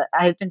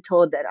 I've been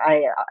told that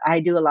I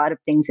do a lot of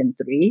things in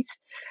threes,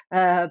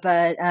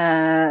 but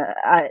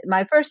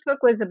my first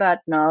book was about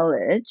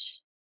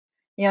knowledge.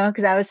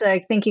 Because I was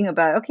like thinking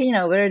about, okay,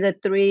 what are the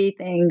 3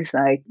 things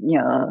like,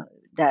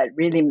 that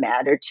really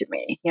matter to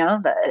me,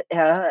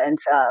 and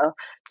so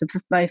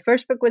my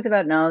first book was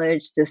about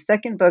knowledge. The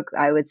second book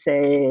I would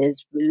say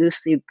is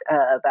loosely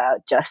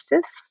about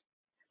justice.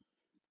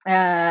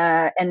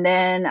 And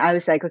then I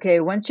was like, okay,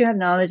 once you have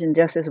knowledge and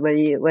justice,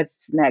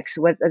 what's next?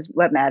 What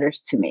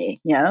matters to me?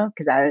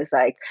 Because I was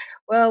like,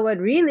 well, what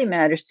really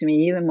matters to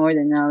me, even more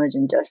than knowledge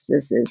and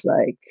justice, is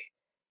like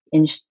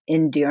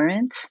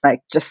endurance,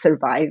 like just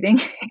surviving.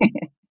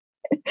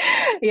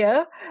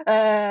 yeah.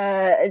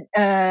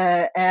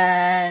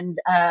 And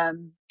I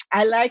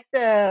like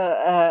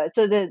so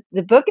the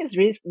book is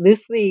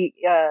loosely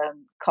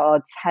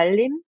called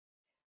살림,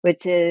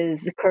 which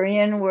is the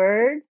Korean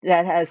word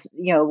that has,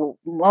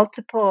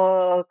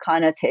 multiple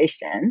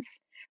connotations,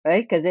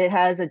 right? Because it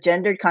has a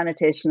gendered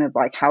connotation of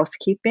like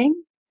housekeeping.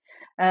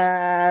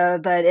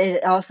 But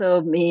it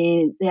also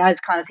means it has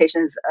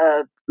connotations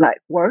of like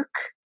work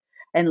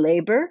and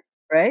labor,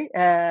 right?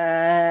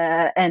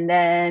 And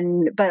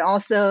then, but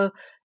also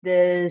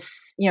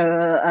this,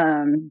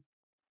 it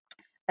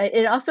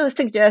also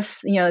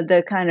suggests,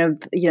 the kind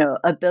of,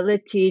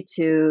 ability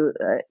to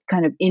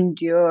kind of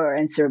endure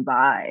and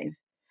survive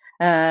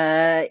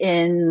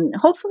in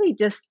hopefully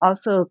just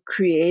also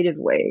creative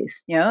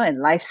ways, and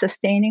life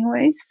sustaining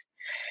ways.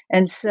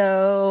 And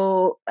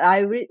so I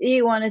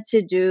really wanted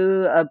to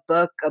do a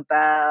book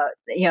about,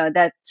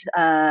 that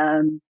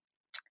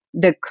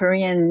the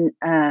Korean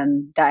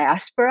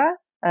diaspora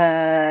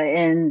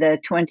in the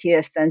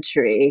 20th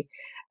century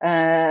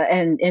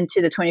and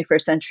into the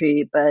 21st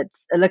century, but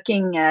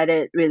looking at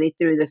it really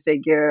through the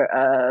figure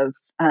of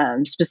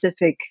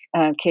specific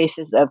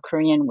cases of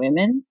Korean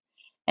women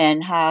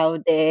and how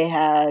they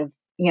have,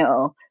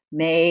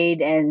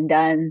 made and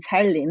done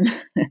살림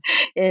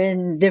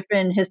in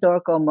different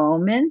historical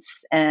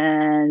moments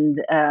and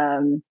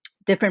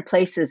different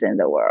places in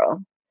the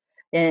world.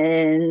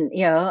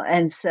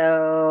 And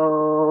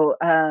so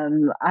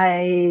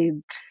I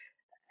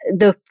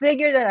the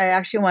figure that I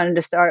actually wanted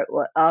to start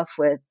off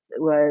with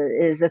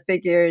is a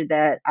figure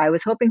that I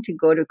was hoping to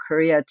go to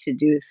Korea to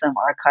do some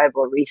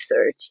archival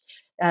research,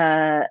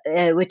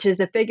 which is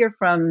a figure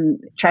from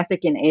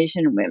Trafficking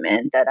Asian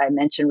Women that I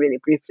mentioned really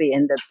briefly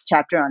in the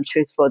chapter on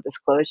truthful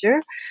disclosure,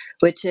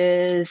 which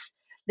is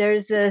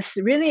there's this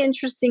really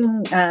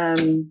interesting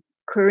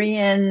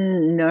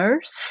Korean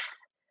nurse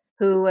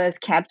who was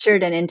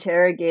captured and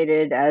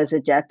interrogated as a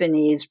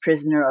Japanese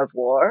prisoner of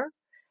war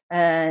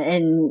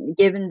and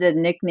given the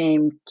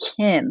nickname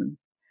Kim.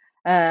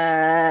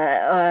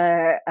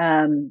 Or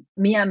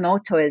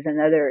Miyamoto is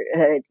another,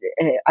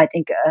 I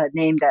think, a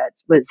name that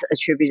was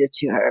attributed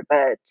to her.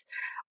 But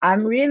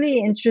I'm really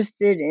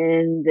interested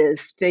in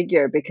this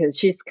figure because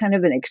she's kind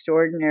of an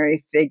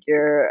extraordinary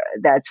figure.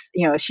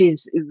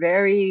 She's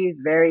very,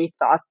 very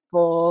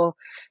thoughtful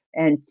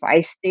and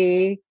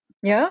feisty.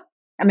 Yeah.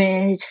 I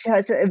mean, she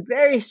has a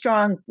very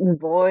strong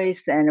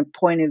voice and a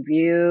point of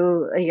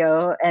view,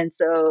 and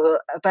so,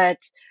 but,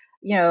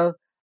 you know,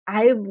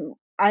 I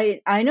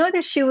I know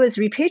that she was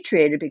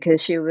repatriated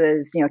because she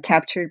was,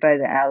 captured by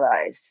the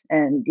Allies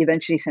and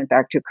eventually sent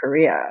back to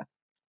Korea.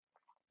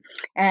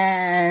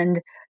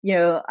 And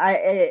I'm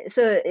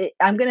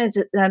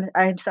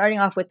starting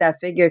off with that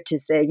figure to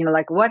say,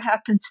 like what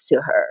happens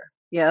to her,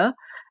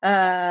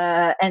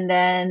 and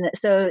then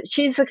so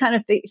she's the kind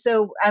of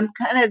so I'm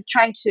kind of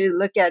trying to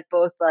look at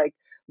both like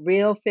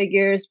real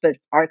figures but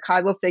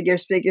archival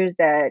figures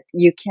that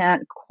you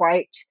can't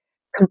quite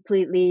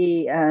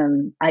completely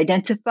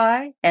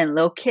identify and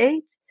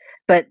locate,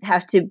 but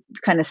have to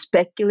kind of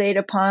speculate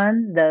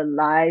upon the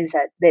lives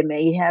that they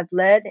may have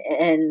led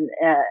and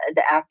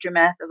the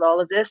aftermath of all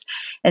of this.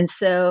 And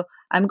so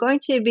I'm going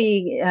to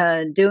be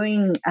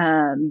doing,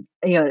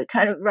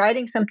 kind of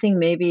writing something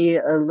maybe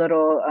a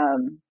little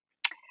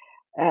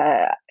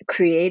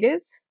creative,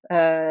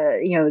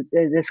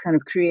 this kind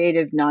of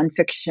creative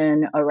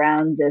nonfiction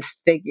around this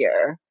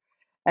figure.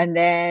 And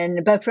then,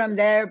 but from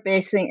there,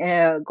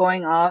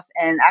 going off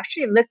and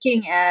actually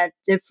looking at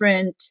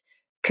different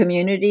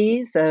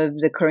communities of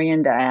the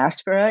Korean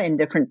diaspora in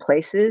different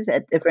places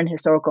at different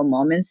historical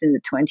moments in the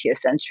 20th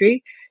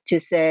century to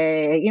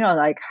say,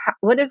 like,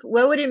 what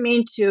would it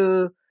mean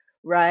to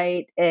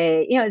write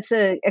it's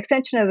an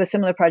extension of a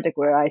similar project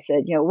where I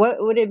said,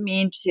 what would it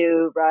mean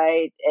to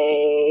write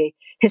a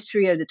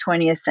history of the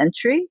 20th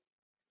century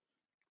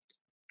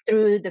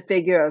through the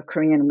figure of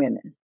Korean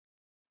women?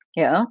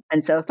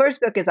 And so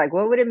first book is like,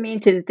 what would it mean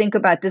to think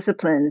about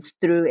disciplines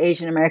through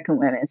Asian American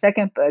women?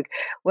 Second book,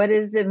 what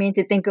does it mean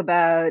to think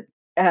about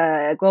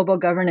global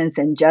governance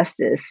and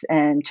justice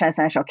and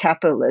transnational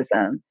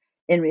capitalism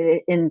in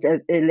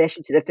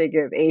relation to the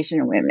figure of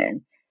Asian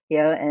women?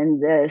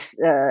 And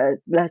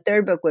the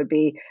third book would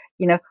be,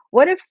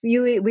 what if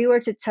we were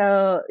to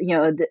tell,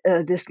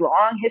 this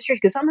long history?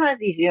 Because sometimes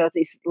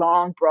these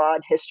long,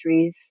 broad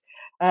histories,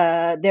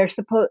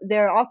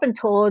 they're often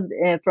told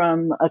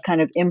from a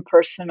kind of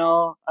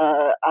impersonal,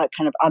 a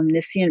kind of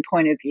omniscient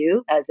point of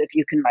view, as if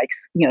you can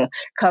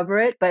cover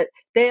it. But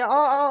they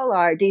all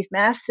are these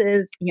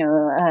massive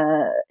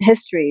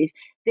histories.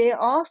 They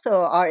also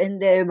are in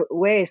their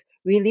ways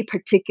really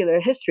particular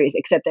histories,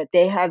 except that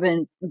they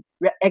haven't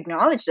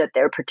acknowledged that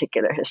they're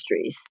particular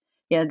histories.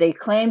 They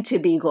claim to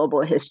be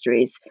global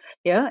histories.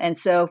 And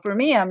so for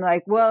me, I'm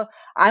like, well,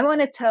 I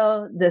want to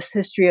tell this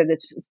history of the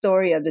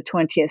story of the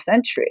 20th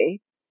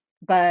century,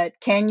 but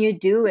can you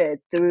do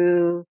it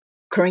through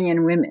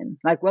Korean women?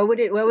 Like, what would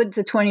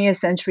the 20th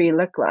century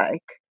look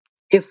like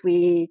if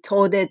we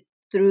told it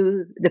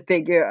through the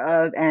figure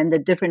of and the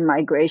different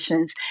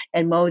migrations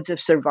and modes of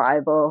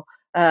survival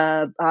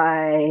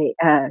by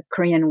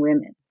Korean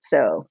women?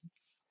 So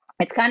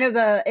it's kind of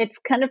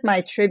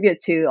my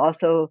tribute to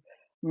also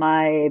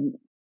my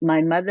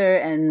mother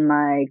and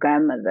my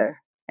grandmother,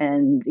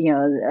 and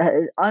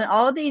on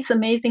all these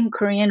amazing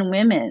Korean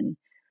women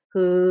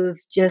who've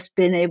just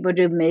been able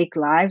to make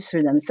lives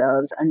for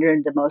themselves under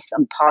the most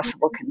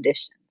impossible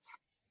conditions.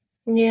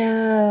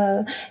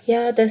 Yeah,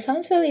 yeah, that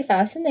sounds really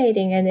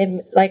fascinating, and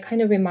it like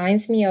kind of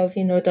reminds me of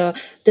the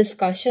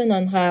discussion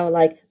on how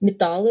like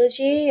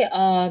mythology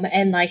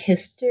and like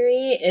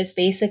history is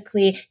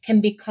basically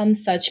can become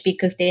such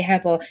because they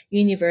have a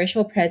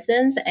universal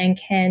presence and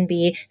can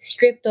be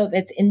stripped of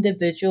its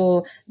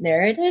individual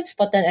narratives.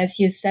 But then, as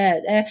you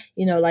said,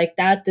 like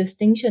that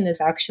distinction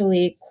is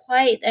actually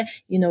quite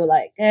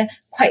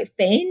quite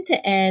faint.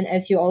 And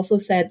as you also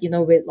said,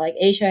 with like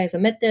Asia as a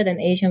method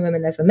and Asian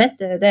women as a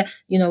method,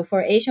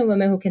 for Asian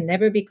women who can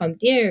never become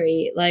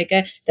dairy,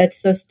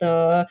 that's just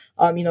the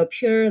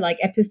pure like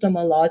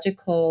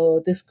epistemological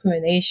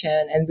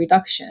discrimination and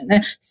reduction.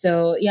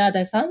 So yeah,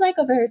 that sounds like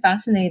a very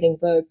fascinating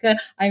book.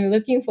 I'm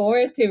looking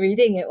forward to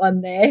reading it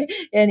one day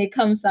when it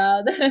comes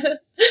out.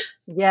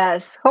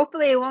 Yes,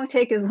 hopefully it won't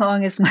take as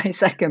long as my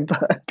second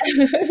book.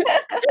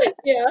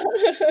 Yeah.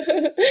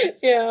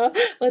 Yeah.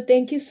 Well,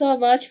 thank you so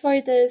much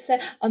for this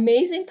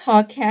amazing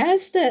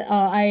podcast.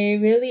 I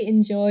really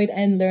enjoyed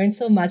and learned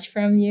so much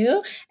from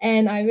you.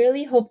 And I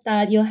really hope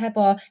that you'll have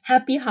a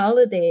happy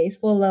holidays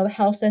full of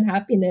health and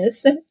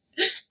happiness.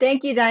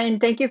 Thank you, Diane.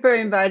 Thank you for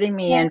inviting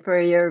me and for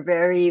your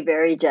very,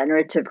 very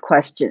generative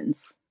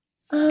questions.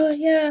 Oh,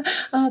 yeah.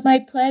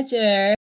 My pleasure.